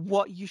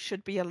what you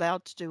should be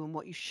allowed to do and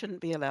what you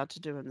shouldn't be allowed to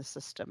do in the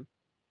system.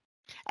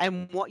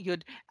 And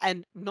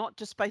and not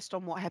just based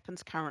on what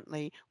happens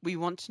currently, we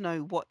want to know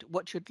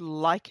what you'd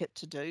like it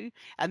to do,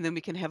 and then we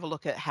can have a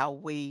look at how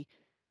we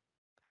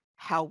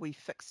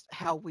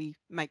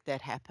make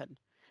that happen,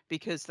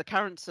 because the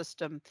current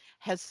system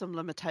has some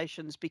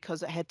limitations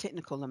because it had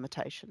technical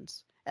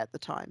limitations at the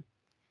time.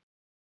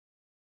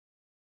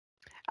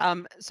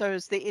 So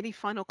is there any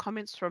final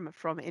comments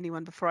from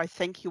anyone before I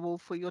thank you all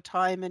for your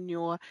time and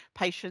your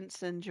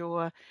patience and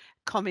your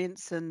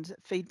comments and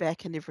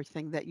feedback and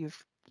everything that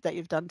you've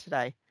done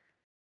today?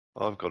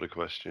 I've got a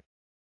question.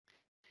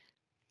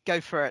 Go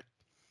for it.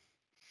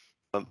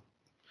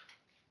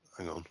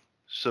 Hang on.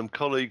 Some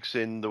colleagues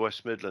in the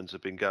West Midlands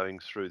have been going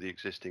through the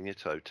existing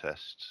ITO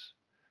tests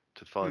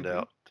to find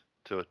out,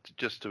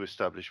 just to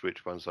establish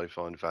which ones they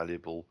find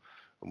valuable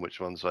and which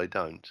ones they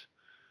don't.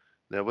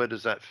 Now, where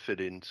does that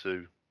fit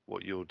into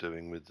what you're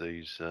doing with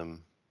these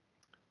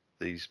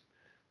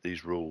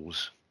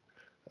rules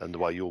and the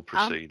way you're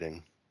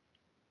proceeding?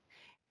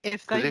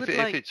 If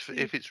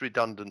it's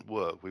redundant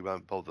work, we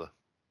won't bother.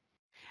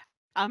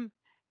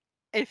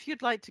 If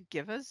you'd like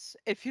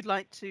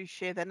to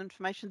share that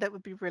information, that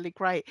would be really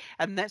great.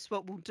 And that's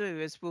what we'll do,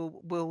 is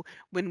we'll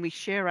when we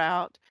share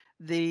out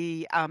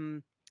the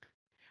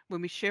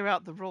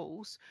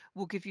rules,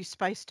 we'll give you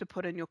space to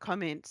put in your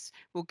comments.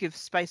 We'll give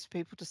space for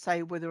people to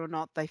say whether or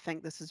not they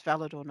think this is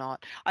valid or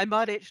not.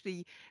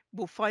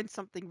 We'll find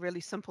something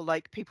really simple,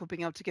 like people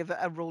being able to give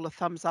a rule a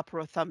thumbs up or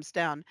a thumbs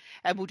down,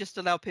 and we'll just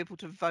allow people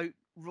to vote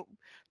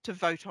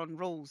on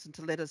rules and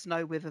to let us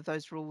know whether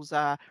those rules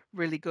are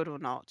really good or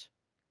not.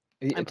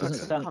 It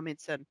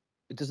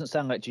doesn't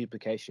sound like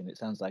duplication. It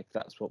sounds like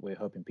that's what we're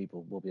hoping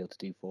people will be able to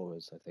do for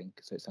us, I think.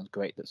 So it sounds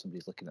great that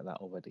somebody's looking at that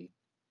already.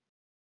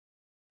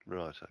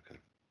 Right, okay.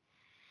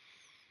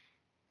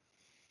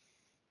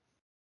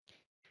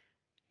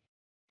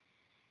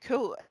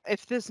 Cool.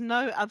 If there's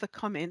no other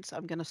comments,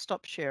 I'm going to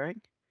stop sharing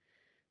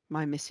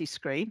my messy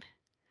screen.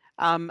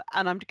 And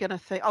I'm going to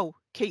say,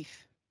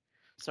 Keith,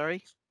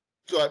 sorry.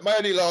 So my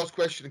only last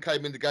question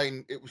came in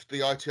again. It was the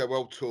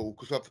ITOL tool,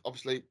 because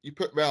obviously you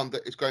put round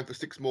that it's going for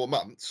 6 more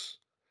months,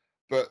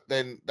 but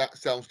then that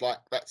sounds like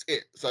that's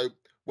it. So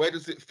where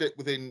does it fit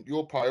within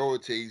your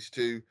priorities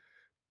to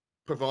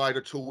provide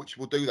a tool which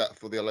will do that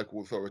for the local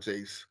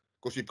authorities?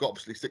 Because you've got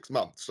obviously 6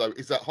 months. So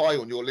is that high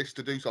on your list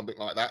to do something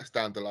like that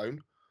standalone,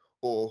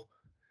 or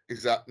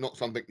is that not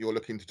something you're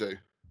looking to do?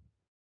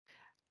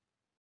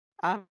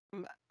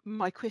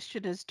 My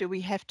question is, do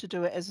we have to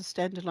do it as a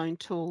standalone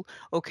tool,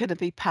 or can it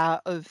be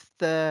part of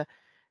the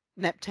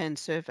NaPTAN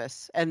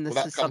service? And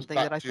this is something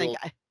that I think...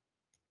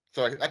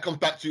 Sorry, that comes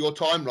back to your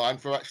timeline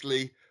for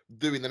actually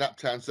doing the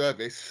NaPTAN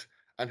service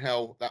and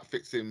how that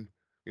fits in.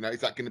 Is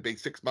that going to be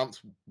 6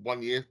 months,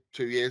 1 year,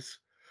 2 years?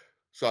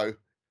 So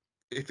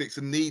if it's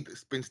a need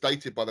that's been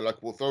stated by the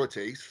local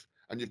authorities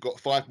and you've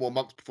got 5 more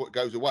months before it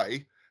goes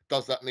away,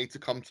 does that need to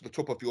come to the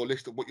top of your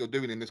list of what you're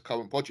doing in this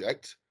current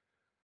project?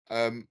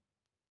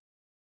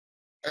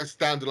 as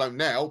standalone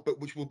now, but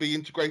which will be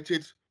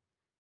integrated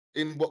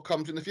in what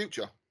comes in the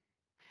future.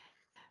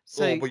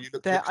 So or will you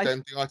look to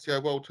extend the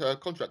ITO World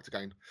contract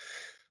again?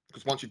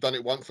 Because once you've done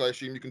it once, I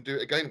assume you can do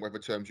it again, whatever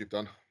terms you've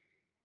done.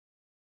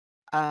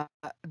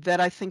 That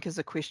I think is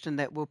a question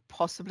that we're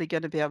possibly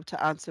going to be able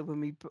to answer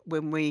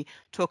when we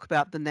talk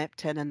about the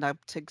NaPTAN and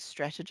NaPTIC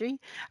strategy.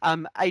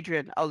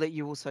 Adrian, I'll let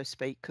you also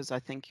speak because I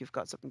think you've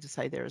got something to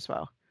say there as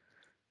well.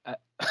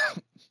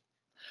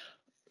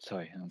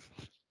 Sorry.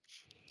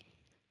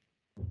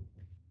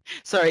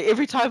 Sorry,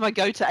 every time I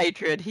go to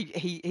Adrian,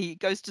 he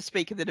goes to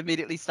speak and then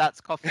immediately starts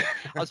coughing.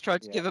 I was trying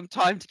to give him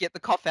time to get the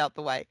cough out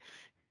the way.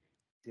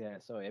 Yeah,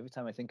 sorry. Every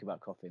time I think about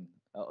coughing,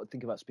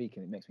 think about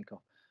speaking, it makes me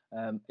cough.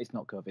 It's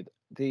not COVID.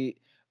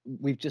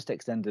 We've just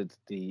extended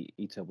the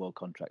ITO World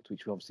contract,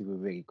 which obviously we're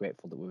really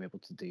grateful that we were able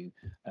to do,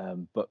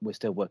 but we're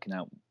still working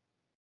out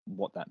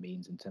what that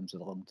means in terms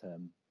of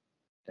long-term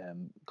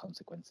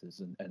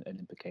consequences and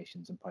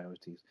implications and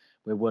priorities.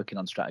 We're working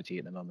on strategy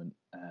at the moment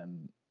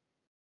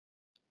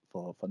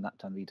for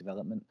NaPTAN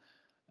redevelopment,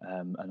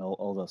 and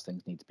all those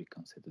things need to be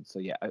considered. So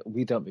yeah,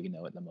 we don't really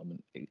know at the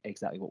moment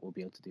exactly what we'll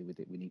be able to do with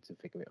it. We need to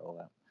figure it all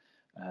out.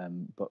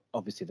 But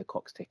obviously the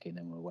clock's ticking,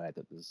 and we're aware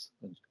that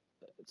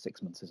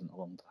 6 months isn't a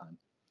long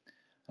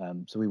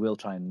time. So we will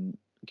try and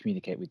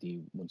communicate with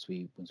you once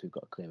we've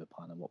got a clearer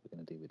plan on what we're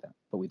going to do with that.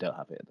 But we don't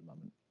have it at the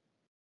moment.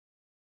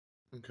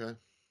 Okay.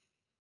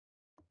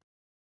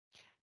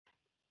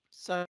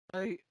 So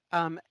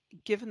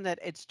given that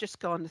it's just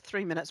gone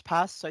 3 minutes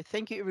past, so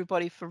thank you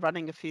everybody for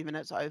running a few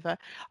minutes over.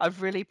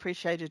 I've really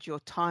appreciated your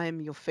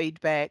time, your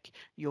feedback,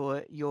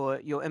 your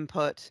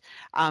input.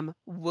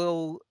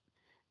 We'll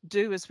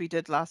do as we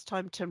did last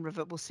time. Tim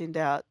Rivet will send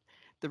out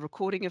the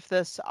recording of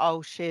this.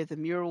 I'll share the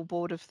mural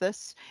board of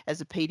this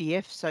as a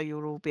PDF, so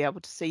you'll all be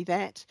able to see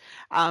that.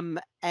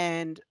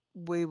 And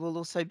we will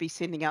also be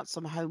sending out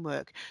some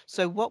homework.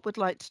 So what we'd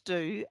like to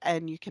do,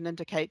 and you can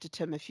indicate to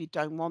Tim if you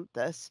don't want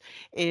this,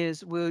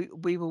 is we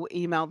will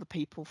email the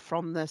people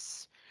from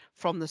this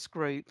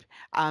group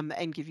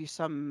and give you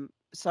some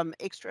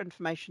extra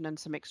information and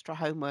some extra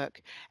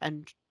homework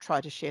and try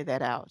to share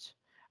that out.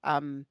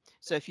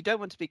 So if you don't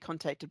want to be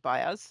contacted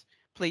by us,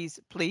 please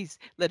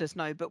let us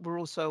know. But we're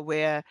also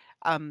aware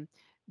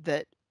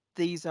that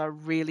these are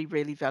really,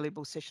 really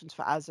valuable sessions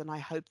for us, and I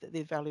hope that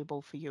they're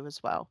valuable for you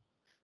as well.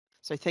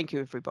 So thank you,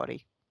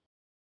 everybody.